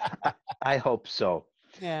 I hope so.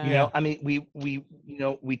 Yeah.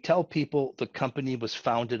 We tell people the company was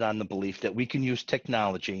founded on the belief that we can use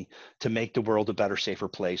technology to make the world a better, safer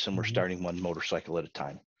place, and we're starting one motorcycle at a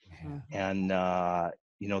time. And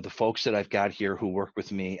the folks that I've got here who work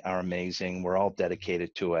with me are amazing. We're all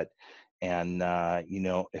dedicated to it. And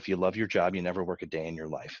if you love your job, you never work a day in your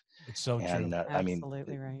life. It's so true.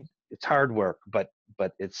 Absolutely right. It's hard work, but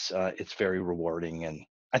it's very rewarding, and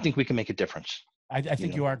I think we can make a difference. I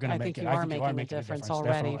think you are going to make it. I think you are making a difference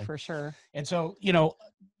already, definitely. For sure. And so,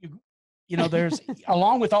 there's,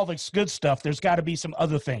 along with all this good stuff, there's got to be some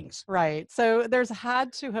other things. Right. So there's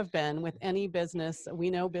had to have been, with any business, we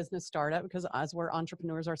know business startup, because as we're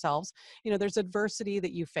entrepreneurs ourselves, there's adversity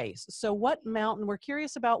that you face. So we're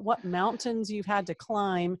curious about what mountains you've had to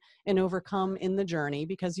climb and overcome in the journey,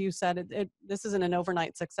 because you said this isn't an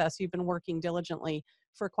overnight success. You've been working diligently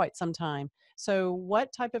for quite some time. So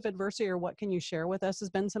what type of adversity, or what can you share with us, has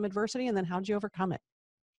been some adversity, and then how did you overcome it?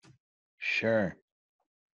 Sure.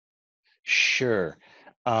 Sure.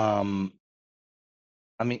 Um,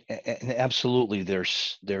 I mean, and absolutely,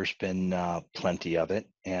 there's been plenty of it,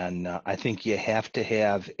 and I think you have to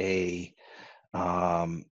have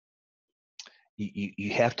um,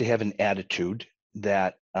 you have to have an attitude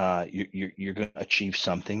that you're going to achieve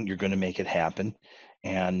something, you're going to make it happen,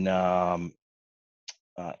 and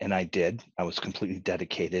and I did. I was completely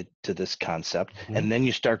dedicated to this concept, Mhm. and then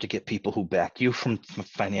you start to get people who back you from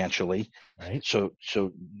financially. Right. So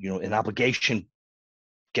an obligation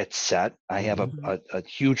gets set. I have Mhm. a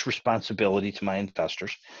huge responsibility to my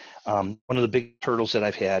investors. One of the big hurdles that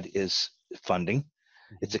I've had is funding.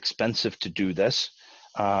 It's Mhm. expensive to do this.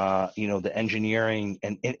 The engineering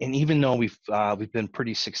and even though we've been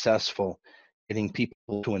pretty successful getting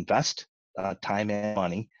people to invest time and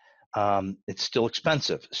money, it's still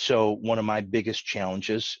expensive. So one of my biggest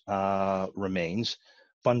challenges remains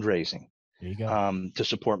fundraising, There you go. to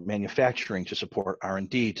support manufacturing, to support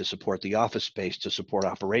R&D, to support the office space, to support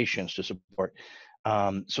operations, to support.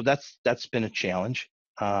 So that's been a challenge.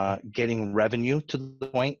 Getting revenue to the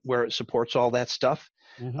point where it supports all that stuff.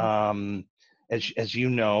 Mhm. Um, as you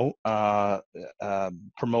know,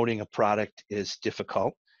 promoting a product is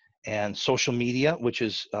difficult, and social media, which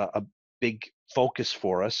is a big focus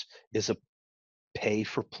for us, is a pay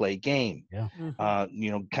for play game. Yeah.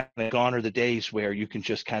 Mhm. Kind of gone are the days where you can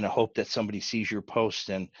just kind of hope that somebody sees your post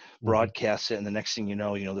and Mhm. broadcasts it, and the next thing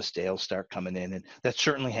the sales start coming in, and that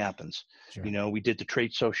certainly happens. Sure. We did the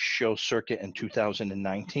trade show circuit in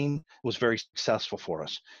 2019. It was very successful for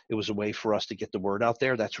us. It was a way for us to get the word out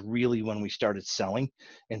there. That's really when we started selling.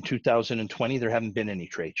 In 2020, there haven't been any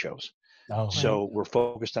trade shows. Oh. Right. So we're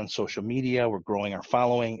focused on social media. We're growing our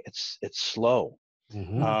following. It's slow.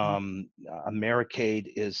 Mhm. Mhm.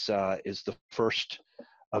 Americade is the first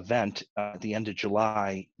event at the end of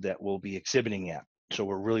July that we'll be exhibiting at. So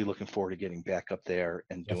we're really looking forward to getting back up there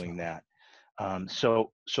and doing Definitely. that.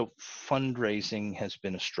 So fundraising has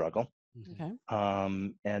been a struggle, Mhm.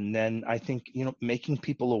 Okay. and then I think making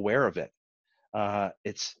people aware of it. I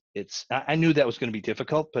knew that was going to be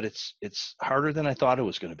difficult, but it's harder than I thought it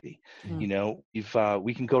was going to be. Yeah. If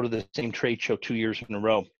we can go to the same trade show 2 years in a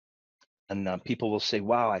row, and people will say,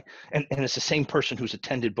 "Wow!" And it's the same person who's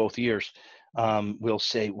attended both years. Will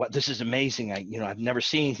say, "What? This is amazing! I've never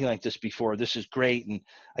seen anything like this before. This is great, and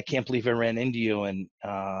I can't believe I ran into you." And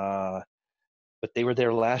but they were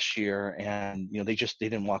there last year, and they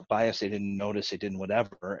didn't walk by us, they didn't notice, they didn't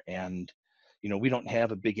whatever, and we don't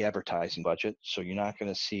have a big advertising budget, so you're not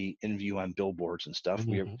going to see inview on billboards and stuff.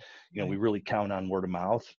 Mhm. We Right. really count on word of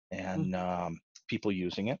mouth and Mhm. people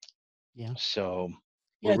using it. Yeah. So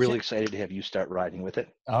we're Yeah. really excited to have you start riding with it.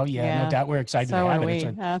 Oh yeah, no Yeah. doubt. We're excited to So are have it. we.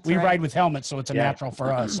 That's We right. ride with helmets, so it's a Yeah, natural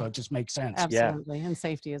for us. So it just makes sense. yeah, Absolutely. And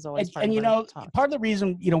safety is always And, part and of you our know, talk. part of the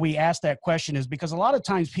reason we ask that question is because a lot of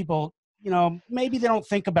times people, maybe they don't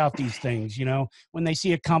think about these things. When they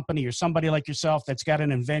see a company or somebody like yourself that's got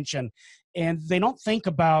an invention, and they don't think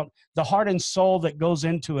about the heart and soul that goes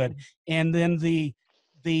into it, and then the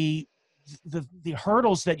the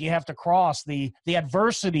hurdles that you have to cross, the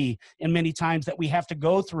adversity, and many times that we have to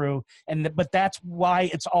go through, but that's why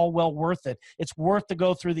it's all well worth it. It's worth to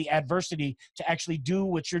go through the adversity to actually do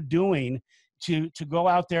what you're doing, to go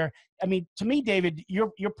out there. I mean, to me, David,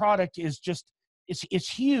 your product is just it's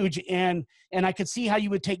huge, and I could see how you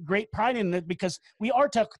would take great pride in it, because we are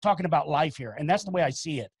talking about life here, and that's the way I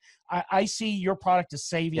see it. I see your product as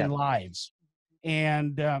saving yeah, lives,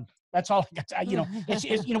 and that's all I got to,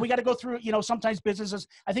 it's we got to go through, sometimes businesses,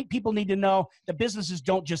 I think people need to know that businesses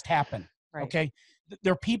don't just happen. Right. Okay.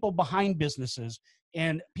 There are people behind businesses,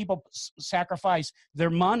 and people sacrifice their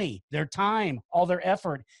money, their time, all their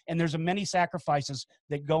effort, and there's a many sacrifices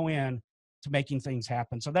that go in to making things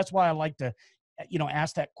happen. So that's why I like to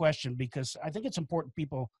ask that question, because I think it's important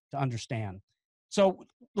people to understand. So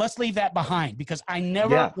let's leave that behind, because I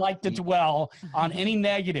never yeah. like to dwell on any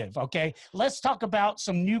negative. Okay. Let's talk about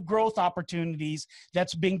some new growth opportunities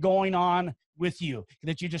that's been going on with you,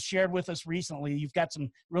 that you just shared with us recently. You've got some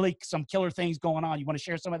killer things going on. You want to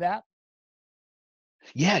share some of that?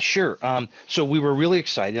 Yeah, sure. So we were really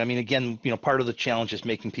excited. I mean, again, part of the challenge is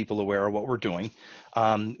making people aware of what we're doing.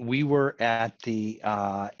 We were at the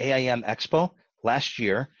AIM Expo last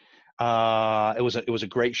year. It was a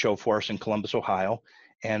great show for us in Columbus, Ohio.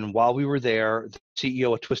 And while we were there, the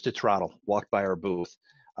CEO of Twisted Throttle walked by our booth.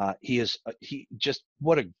 He just,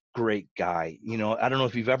 what a great guy. I don't know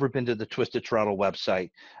if you've ever been to the Twisted Throttle website.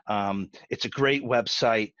 It's a great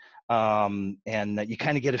website. And you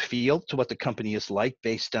kind of get a feel to what the company is like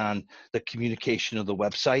based on the communication of the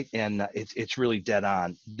website, and it's really dead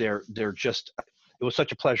on. They're just, it was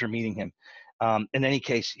such a pleasure meeting him. In any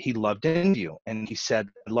case, he loved inview, and he said,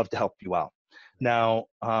 I'd love to help you out. Now,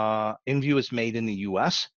 inview is made in the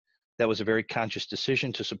U.S. That was a very conscious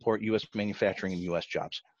decision to support U.S. manufacturing and U.S.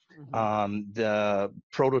 jobs. The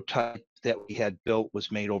prototype that we had built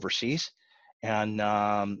was made overseas, and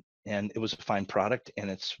it was a fine product, and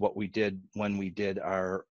it's what we did when we did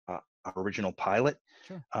our original pilot.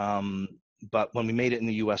 Sure. But when we made it in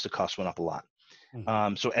the U.S., the cost went up a lot.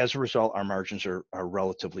 So as a result, our margins are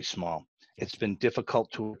relatively small. It's been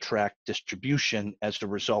difficult to attract distribution as a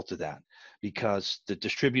result of that, because the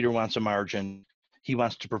distributor wants a margin. He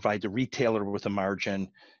wants to provide the retailer with a margin.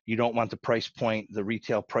 You don't want the price point, the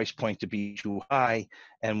retail price point, to be too high.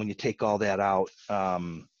 And when you take all that out,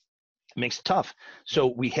 it makes it tough. So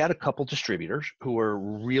we had a couple distributors who were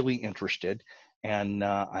really interested. And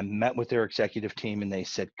I met with their executive team, and they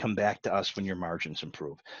said, come back to us when your margins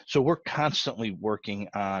improve. So we're constantly working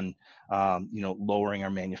on, lowering our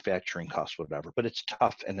manufacturing costs, whatever, but it's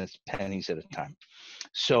tough, and it's pennies at a time.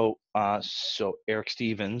 So Eric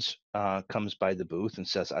Stevens comes by the booth and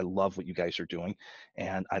says, I love what you guys are doing,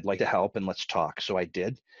 and I'd like to help, and let's talk. So I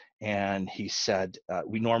did. And he said,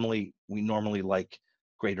 we normally like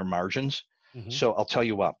greater margins. So I'll tell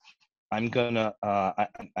you what, I'm gonna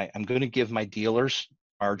give my dealers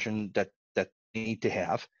margin that they need to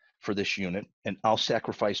have for this unit, and I'll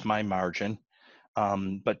sacrifice my margin.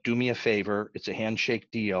 But do me a favor, it's a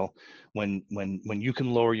handshake deal. When you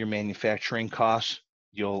can lower your manufacturing costs,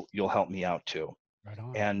 you'll help me out too. Right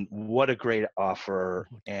on. And what a great offer.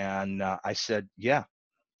 And I said, yeah,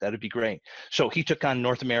 that'd be great. So he took on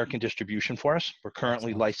North American distribution for us. We're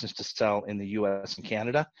currently licensed to sell in the US and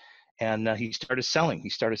Canada. And he started selling. He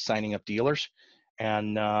started signing up dealers,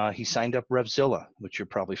 and he signed up Revzilla, which you're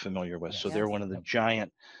probably familiar with. So they're one of the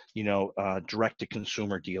giant,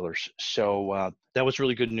 direct-to-consumer dealers. So that was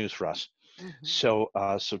really good news for us. So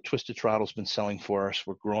Twisted Throttle's been selling for us.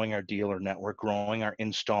 We're growing our dealer network, growing our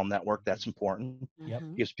install network. That's important.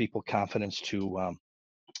 Gives people confidence to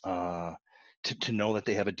know that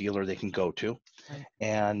they have a dealer they can go to.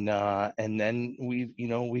 And then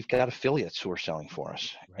we've got affiliates who are selling for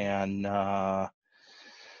us. And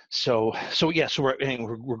so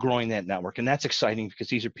we're growing that network, and that's exciting, because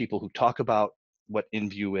these are people who talk about what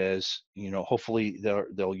inview is. Hopefully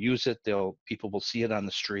they'll use it. People will see it on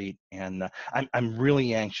the street. And I'm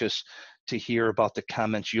really anxious to hear about the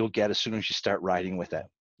comments you'll get as soon as you start riding with it.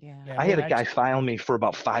 I had a guy file me for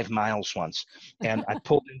about 5 miles once, and I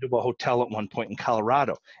pulled into a hotel at one point in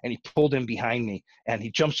Colorado, and he pulled in behind me, and he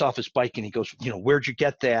jumps off his bike, and he goes, where'd you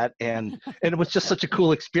get that? And it was just such a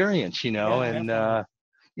cool experience, We're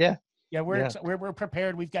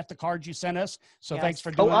prepared. We've got the cards you sent us, so thanks for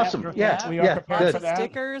Oh, doing awesome. that. We are prepared for that.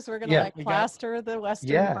 Stickers. We're gonna plaster the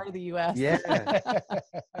western part of the U.S.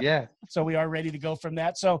 So we are ready to go from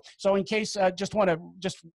that. So in case, just want to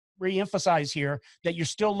reemphasize here that you're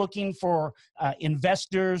still looking for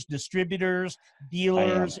investors, distributors,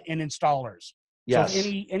 dealers, and installers. Yes. So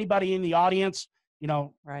if anybody in the audience,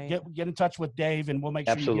 get in touch with Dave, and we'll make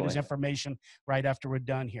sure you get his information right after we're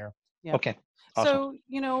done here. Okay. Awesome.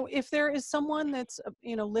 So, if there is someone that's,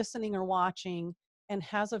 listening or watching and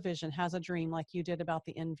has a vision, has a dream like you did about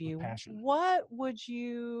the inview, what would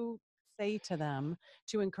you say to them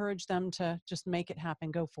to encourage them to just make it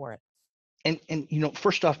happen, go for it? And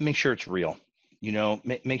first off, make sure it's real.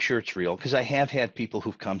 Make sure it's real, because I have had people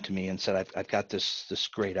who've come to me and said, I've got this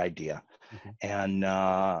great idea, and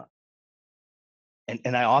I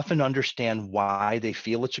often understand why they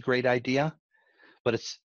feel it's a great idea, but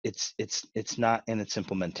it's not in its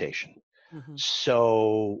implementation.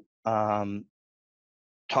 So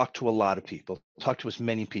talk to a lot of people. Talk to as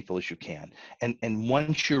many people as you can, and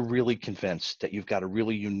once you're really convinced that you've got a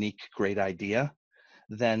really unique, great idea,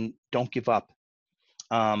 then don't give up.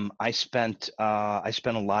 I spent a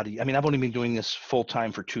lot of, I've only been doing this full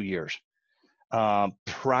time for 2 years.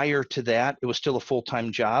 Prior to that, it was still a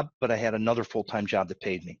full-time job, but I had another full-time job that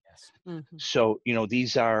paid me. So,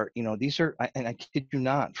 these are, and I kid you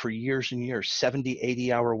not, for years and years, 70,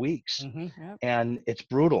 80-hour weeks. And it's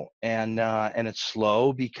brutal, and it's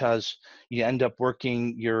slow, because you end up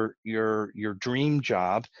working your dream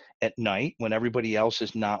job at night when everybody else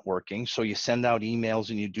is not working. So you send out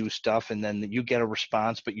emails and you do stuff, and then you get a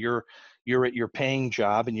response, but you're at your paying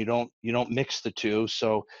job, and you don't mix the two.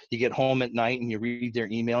 So you get home at night and you read their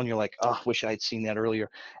email, and you're like, oh, wish I'd seen that earlier.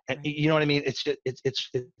 And you know what I mean? It's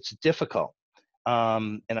difficult.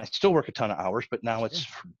 And I still work a ton of hours, but now it's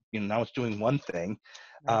doing one thing.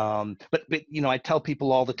 But I tell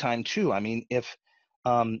people all the time too.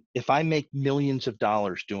 If I make millions of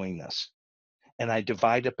dollars doing this, and I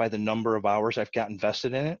divide it by the number of hours I've got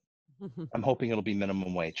invested in it, I'm hoping it'll be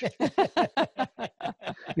minimum wage.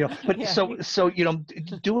 But Yeah. so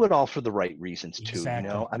do it all for the right reasons too.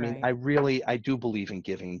 Exactly. I mean, Right. I do believe in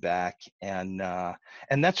giving back, and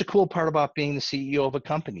that's a cool part about being the CEO of a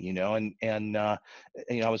company.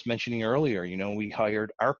 I was mentioning earlier, we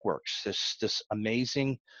hired ArcWorks, this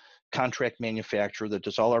amazing contract manufacturer that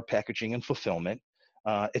does all our packaging and fulfillment.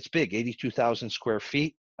 It's big, 82,000 square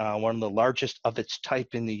feet, one of the largest of its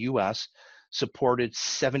type in the U.S., supported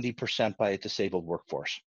 70% by a disabled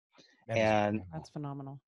workforce. That is And incredible. That's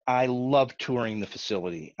phenomenal. I love touring the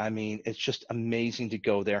facility. I mean, it's just amazing to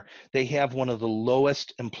go there. They have one of the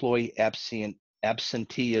lowest employee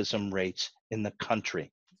absenteeism rates in the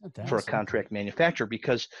country Isn't that for a something? contract manufacturer,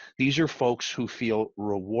 because these are folks who feel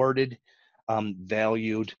rewarded,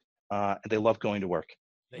 valued, they love going to work.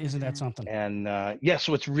 Isn't that something? And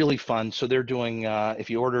so it's really fun. So they're doing, if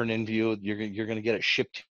you order an inview, you're going to get it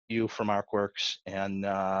shipped to you from ArcWorks, and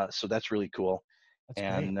so that's really cool. That's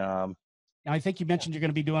great. And Now, I think you mentioned you're going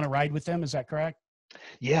to be doing a ride with them. Is that correct?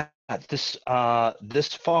 yeah, this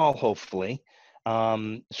fall, hopefully.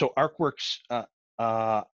 So ArcWorks,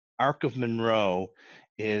 Arc of Monroe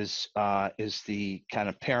is the kind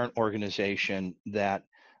of parent organization that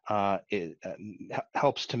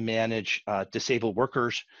helps to manage disabled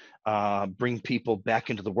workers, bring people back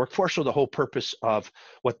into the workforce. So the whole purpose of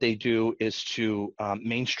what they do is to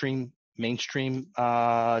mainstream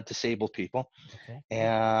disabled people. Okay.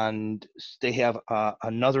 And they have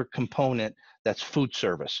another component that's food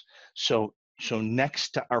service. So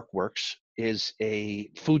next to ArcWorks is a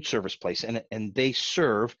food service place, and they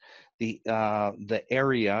serve the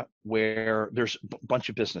area where there's a bunch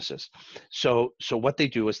of businesses. So what they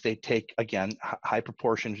do is they take, again, high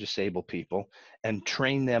proportion of disabled people and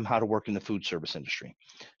train them how to work in the food service industry.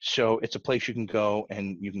 So it's a place you can go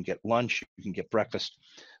and you can get lunch, you can get breakfast.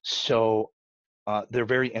 So they're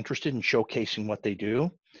very interested in showcasing what they do.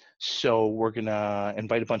 So we're going to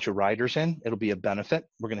invite a bunch of riders in. It'll be a benefit.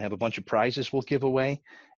 We're going to have a bunch of prizes we'll give away.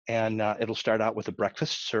 And it'll start out with a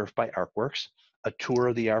breakfast served by ArcWorks, a tour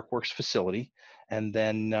of the ArcWorks facility. And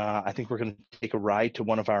then I think we're going to take a ride to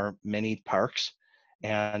one of our many parks.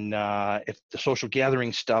 And if the social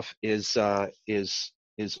gathering stuff is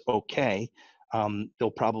okay,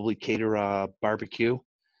 they'll probably cater a barbecue.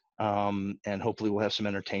 And hopefully we'll have some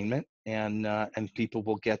entertainment, and people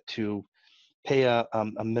will get to pay a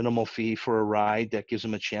minimal fee for a ride that gives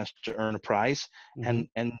them a chance to earn a prize, Mhm.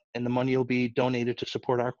 and the money will be donated to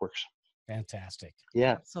support ArcWorks. Fantastic.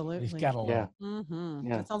 Yeah, We've Absolutely. got a yeah, lot.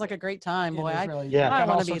 yeah, That sounds like a great time, It boy. is I really. yeah, We've I got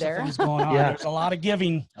all want to be sorts of there. things going on. yeah, There's a lot of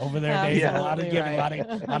giving over there, Dave. A yeah. lot of Absolutely giving,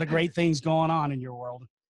 right. a lot of great things going on in your world.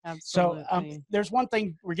 So Absolutely. there's one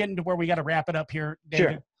thing, we're getting to where we got to wrap it up here, Sure,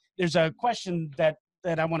 David. There's a question that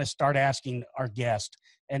I want to start asking our guest,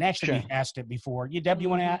 and actually sure. we've asked it before. Deb, you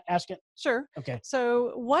want to ask it? Sure. Okay.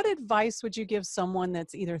 So, what advice would you give someone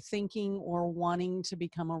that's either thinking or wanting to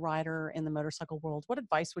become a rider in the motorcycle world? What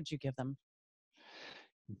advice would you give them?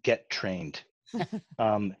 Get trained.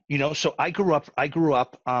 So I grew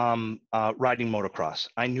up riding motocross.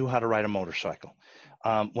 I knew how to ride a motorcycle.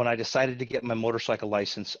 When I decided to get my motorcycle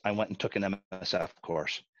license, I went and took an MSF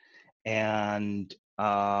course, and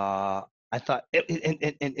I thought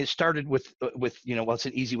it started with well, it's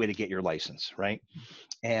an easy way to get your license, right?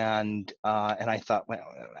 And I thought, well,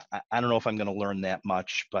 I don't know if I'm going to learn that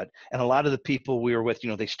much, and a lot of the people we were with,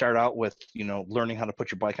 they start out with learning how to put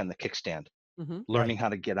your bike on the kickstand, Mm-hmm. learning how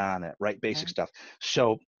to get on it, right? Basic Right. stuff.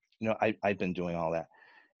 So I've been doing all that,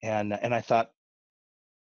 and I thought,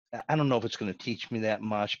 I don't know if it's going to teach me that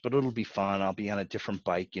much, but it'll be fun. I'll be on a different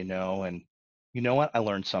bike, and you know what? I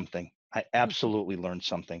learned something. I absolutely learned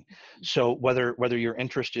something. So whether your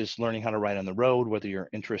interest is learning how to ride on the road, whether your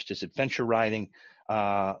interest is adventure riding,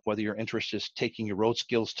 whether your interest is taking your road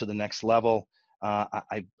skills to the next level,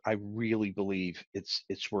 I really believe it's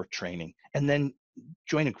worth training. And then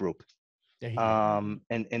join a group. There you go.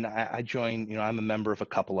 And I join, I'm a member of a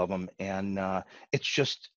couple of them, and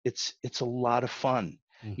it's a lot of fun.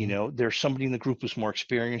 Mhm. There's somebody in the group who's more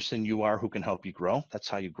experienced than you are who can help you grow. That's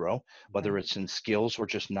how you grow, whether Right. it's in skills or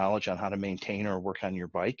just knowledge on how to maintain or work on your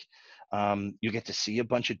bike. You get to see a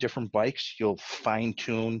bunch of different bikes. You'll fine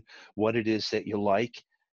tune what it is that you like.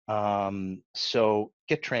 So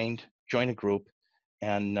get trained, join a group,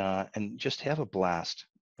 and just have a blast.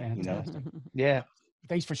 Fantastic. Yeah,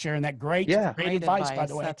 Thanks for sharing that. Great yeah. great Great advice, by advice.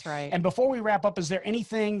 the way. That's right. And before we wrap up, is there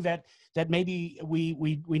anything that maybe we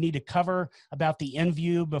need to cover about the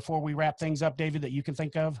inview before we wrap things up, David, that you can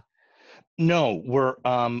think of? No,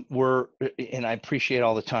 and I appreciate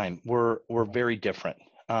all the time. We're very different.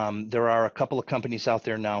 There are a couple of companies out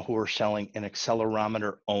there now who are selling an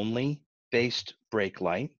accelerometer only based brake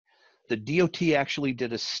light. The DOT actually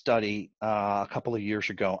did a study a couple of years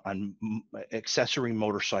ago on accessory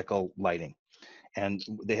motorcycle lighting, and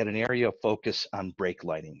they had an area of focus on brake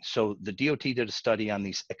lighting. So the DOT did a study on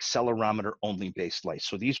these accelerometer only based lights.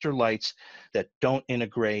 So these are lights that don't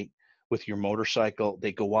integrate with your motorcycle.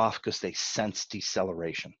 They go off because they sense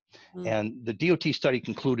deceleration. And the DOT study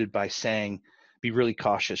concluded by saying, be really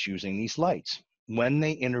cautious using these lights. When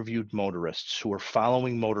they interviewed motorists who were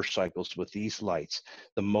following motorcycles with these lights,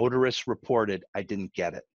 the motorists reported, I didn't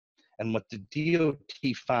get it. And what the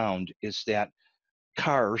DOT found is that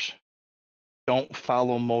cars don't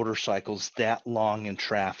follow motorcycles that long in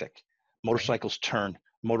traffic. Motorcycles turn,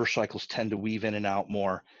 motorcycles tend to weave in and out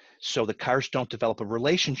more. So the cars don't develop a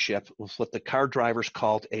relationship with what the car drivers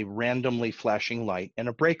called a randomly flashing light and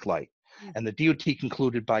a brake light. And the DOT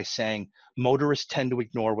concluded by saying motorists tend to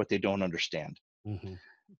ignore what they don't understand.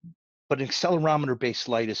 But an accelerometer-based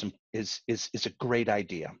light is a great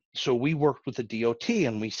idea. So we worked with the DOT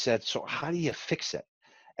and we said, so how do you fix it?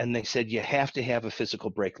 And they said, you have to have a physical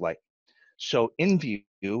brake light. So inview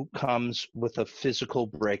comes with a physical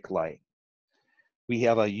brake light. We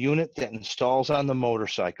have a unit that installs on the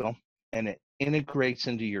motorcycle and it integrates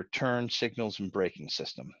into your turn signals and braking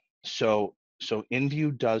system. So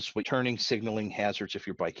inview does what turning signaling hazards if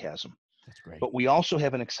your bike has them. That's great. But we also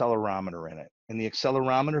have an accelerometer in it, and the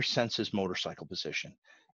accelerometer senses motorcycle position.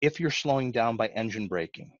 If you're slowing down by engine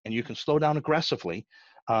braking, and you can slow down aggressively,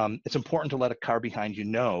 it's important to let a car behind you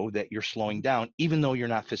know that you're slowing down, even though you're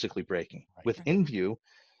not physically braking. Right. With inview,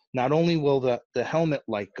 not only will the helmet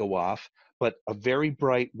light go off, but a very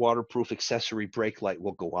bright waterproof accessory brake light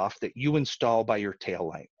will go off that you install by your tail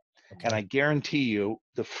light. Okay. And I guarantee you,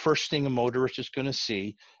 the first thing a motorist is going to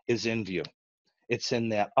see is inview. It's in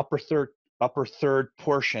that upper third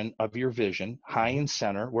portion of your vision, high and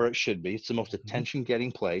center, where it should be. It's the most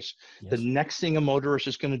attention-getting place. Yes. The next thing a motorist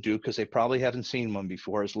is going to do, because they probably haven't seen one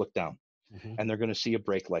before, is look down. And they're going to see a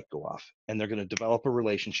brake light go off. And they're going to develop a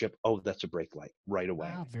relationship. Oh, that's a brake light right away.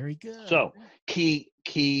 Wow, very good. So key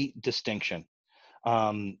distinction.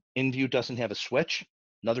 inview doesn't have a switch.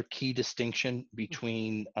 Another key distinction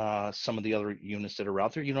between some of the other units that are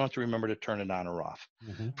out there, you don't have to remember to turn it on or off.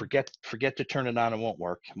 Forget to turn it on, it won't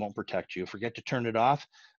work. It won't protect you. Forget to turn it off,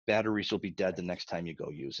 batteries will be dead the next time you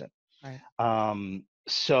go use it. Right.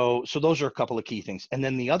 So those are a couple of key things. And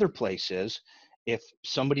then the other place is, if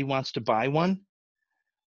somebody wants to buy one,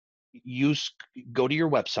 go to your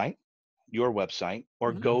website,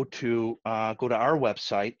 or go to our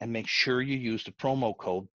website and make sure you use the promo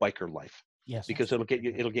code Biker Life. Yes, because it'll get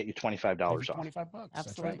you $25 off. $25.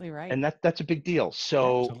 Absolutely right. And that's a big deal.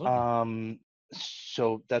 So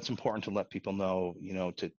so that's important to let people know,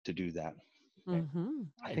 to do that.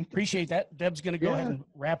 I appreciate that. Deb's going to go ahead and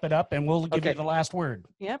wrap it up, and we'll give you the last word.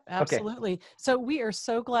 Yep, absolutely. So we are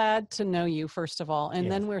so glad to know you, first of all,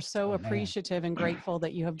 and then we're so appreciative and grateful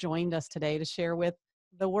that you have joined us today to share with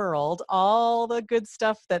the world all the good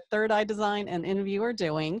stuff that Third Eye Design and inview are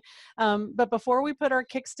doing. But before we put our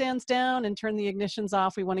kickstands down and turn the ignitions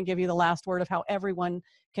off, we want to give you the last word of how everyone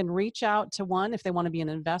can reach out to one if they want to be an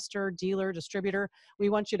investor, dealer, distributor. We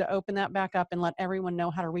want you to open that back up and let everyone know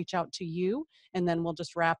how to reach out to you, and then we'll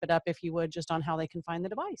just wrap it up, if you would, just on how they can find the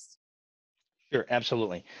device. Sure,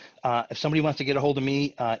 absolutely. If somebody wants to get a hold of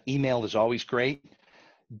me, email is always great.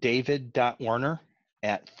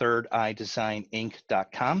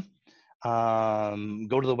 david.werner@thirdeyedesigninc.com.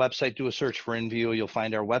 Go to the website, do a search for inview. You'll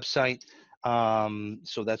find our website.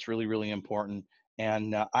 So that's really, really important.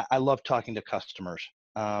 And I love talking to customers.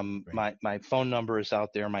 My phone number is out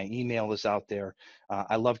there. My email is out there.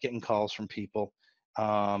 I love getting calls from people.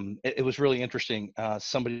 It was really interesting.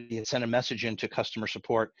 Somebody had sent a message into customer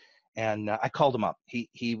support, and I called him up.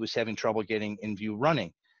 He was having trouble getting inview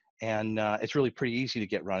running, and it's really pretty easy to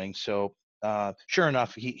get running. So sure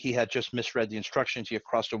enough, he had just misread the instructions. He had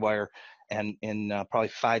crossed a wire, and in probably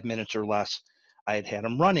 5 minutes or less, I had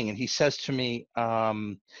him running. And he says to me,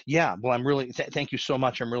 yeah, well, I'm really, thank you so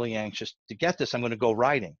much. I'm really anxious to get this. I'm going to go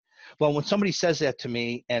riding. Well, when somebody says that to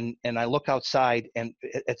me, and I look outside, and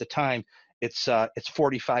at the time, it's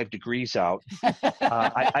 45 degrees out.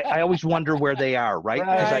 I always wonder where they are,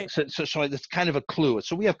 right? So it's kind of a clue.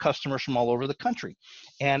 So we have customers from all over the country,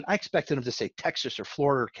 and I expected him to say Texas or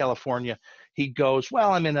Florida or California. He goes,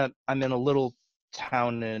 well, I'm in a little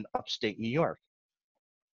town in upstate New York.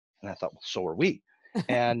 And I thought, well, so are we.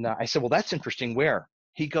 And I said, well, that's interesting. Where?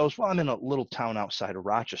 He goes, well, I'm in a little town outside of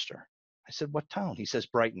Rochester. I said, what town? He says,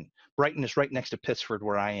 Brighton. Brighton is right next to Pittsford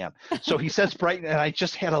where I am. So he says Brighton, and I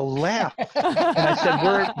just had a laugh. And I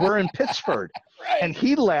said, we're in Pittsford. Right. And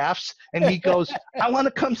he laughs, and he goes, I want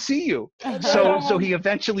to come see you. So he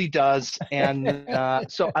eventually does. And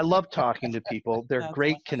so I love talking to people. They're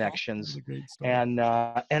great connections. Great and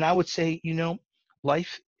I would say, you know,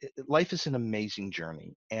 life is an amazing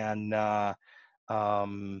journey, and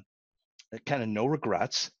kind of no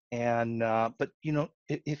regrets. And but you know,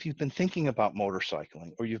 if you've been thinking about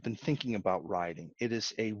motorcycling or you've been thinking about riding, it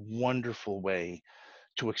is a wonderful way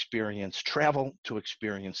to experience travel, to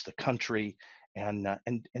experience the country, and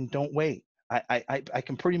don't wait. I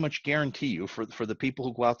can pretty much guarantee you, for the people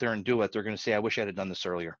who go out there and do it, they're going to say, I wish I had done this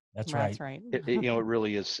earlier. That's right. That's right. You know, it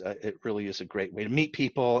really is a great way to meet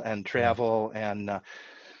people and travel, and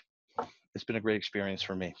it's been a great experience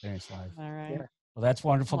for me. Experience life. All right. Yeah. Well, that's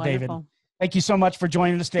wonderful, David. Wonderful. Thank you so much for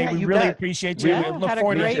joining us today. Yeah, we you really bet. appreciate you. Yeah, We look had a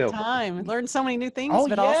forward great to time. Learned so many new things, Oh,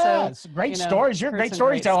 but yeah. also It's great you know, stories. You're a heard great some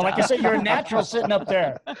storyteller. Like I stuff. said, you're a natural sitting up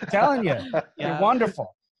there. I'm telling you. Yeah. You're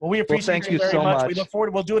wonderful. Well, we appreciate thank you very so much. We much. look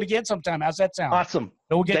forward. We'll do it again sometime. How's that sound? Awesome.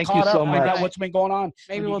 So we'll get Thank caught you up, so find out much. what's been going on.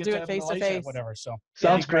 Maybe when you we'll get do to it face to Malaysia or face. Whatever. So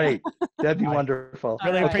Sounds great. That'd be All right. wonderful.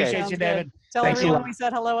 Really All right, appreciate sounds you, good. David. Tell Thanks a everyone lot. we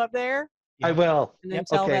said hello up there. I will. And then Yep.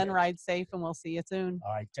 tell Okay. them ride safe, and we'll see you soon.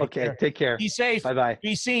 All right. Take care. Take care. Be safe. Bye-bye.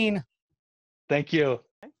 Be seen. Thank you.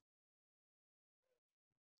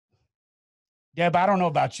 Deb, I don't know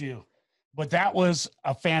about you, but that was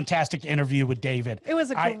a fantastic interview with David. It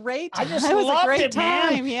was a great I time. just It was loved a great it, man.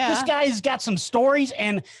 time. Yeah. This guy's got some stories,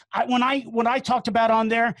 and when I talked about on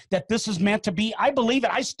there that this is meant to be, I believe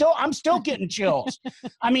it. I'm still getting chills.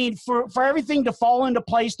 I mean, for everything to fall into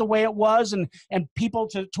place the way it was, and people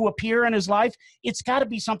to appear in his life, it's got to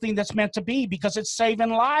be something that's meant to be, because it's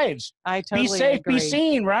saving lives. I totally Be safe, agree. be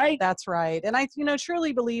seen, right? That's right. And I,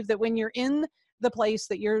 truly believe that when you're in the place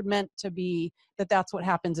that you're meant to be, that's what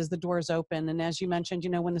happens, is the doors open. And as you mentioned,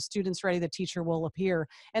 when the student's ready, the teacher will appear.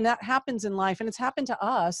 And that happens in life. And it's happened to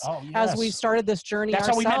us as we started this journey That's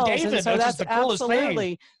ourselves. how we met David. And so that's the coolest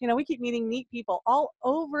absolutely, thing. We keep meeting neat people all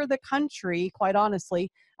over the country, quite honestly,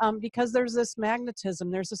 because there's this magnetism,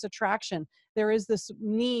 there's this attraction. There is this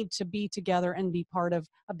need to be together and be part of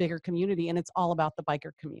a bigger community. And it's all about the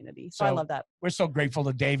biker community. So I love that. We're so grateful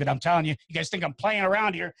to David. I'm telling you, you guys think I'm playing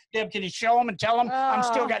around here. Deb, can you show them and tell them I'm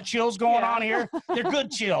still got chills going on here? They're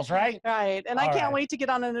good chills, right? Right. And I can't wait to get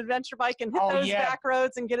on an adventure bike and hit those back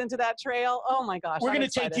roads and get into that trail. Oh my gosh. We're going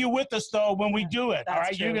to take you with us though when we do it. All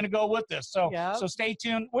right. True. You're going to go with us. So stay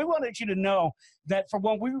tuned. We wanted you to know that, for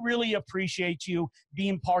one, we really appreciate you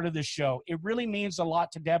being part of this show. It really means a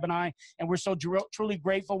lot to Deb and I, and we're so truly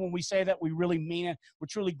grateful when we say that. We really mean it. We're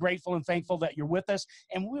truly grateful and thankful that you're with us,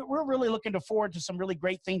 and we're really looking forward to some really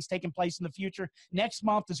great things taking place in the future. Next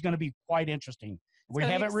month is going to be quite interesting. We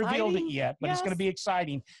haven't revealed it yet, but it's going to be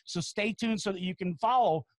exciting. So stay tuned so that you can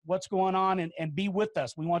follow what's going on and be with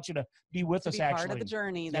us. We want you to be with us, actually. Part of the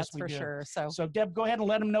journey, that's for sure. So Deb, go ahead and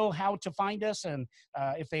let them know how to find us, and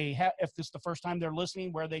if this is the first time they're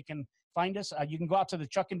listening, where they can find us. You can go out to the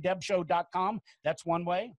Chuck-n-Deb show.com. That's one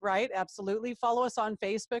way. Right, absolutely. Follow us on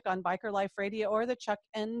Facebook, on Biker Life Radio, or the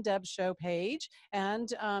Chuck-n-Deb Show page.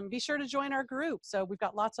 And be sure to join our group. So we've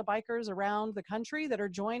got lots of bikers around the country that are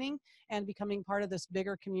joining and becoming part of this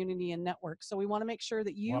bigger community and network. So we want to make sure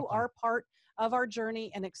that you are part of our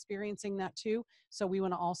journey and experiencing that too. So we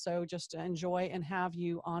want to also just enjoy and have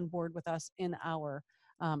you on board with us in our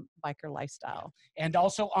biker lifestyle. And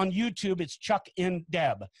also on YouTube, it's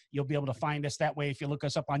Chuck-n-Deb. You'll be able to find us that way if you look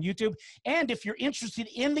us up on YouTube. And if you're interested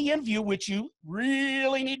in the inview, which you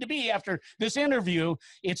really need to be after this interview,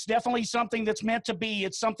 it's definitely something that's meant to be.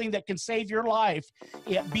 It's something that can save your life.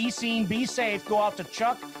 Be seen, be safe. Go out to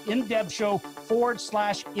Chuck-n-Deb Show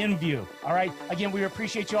 /inview. All right. Again, we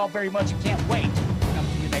appreciate you all very much and can't wait to come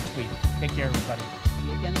to you next week. Take care, everybody.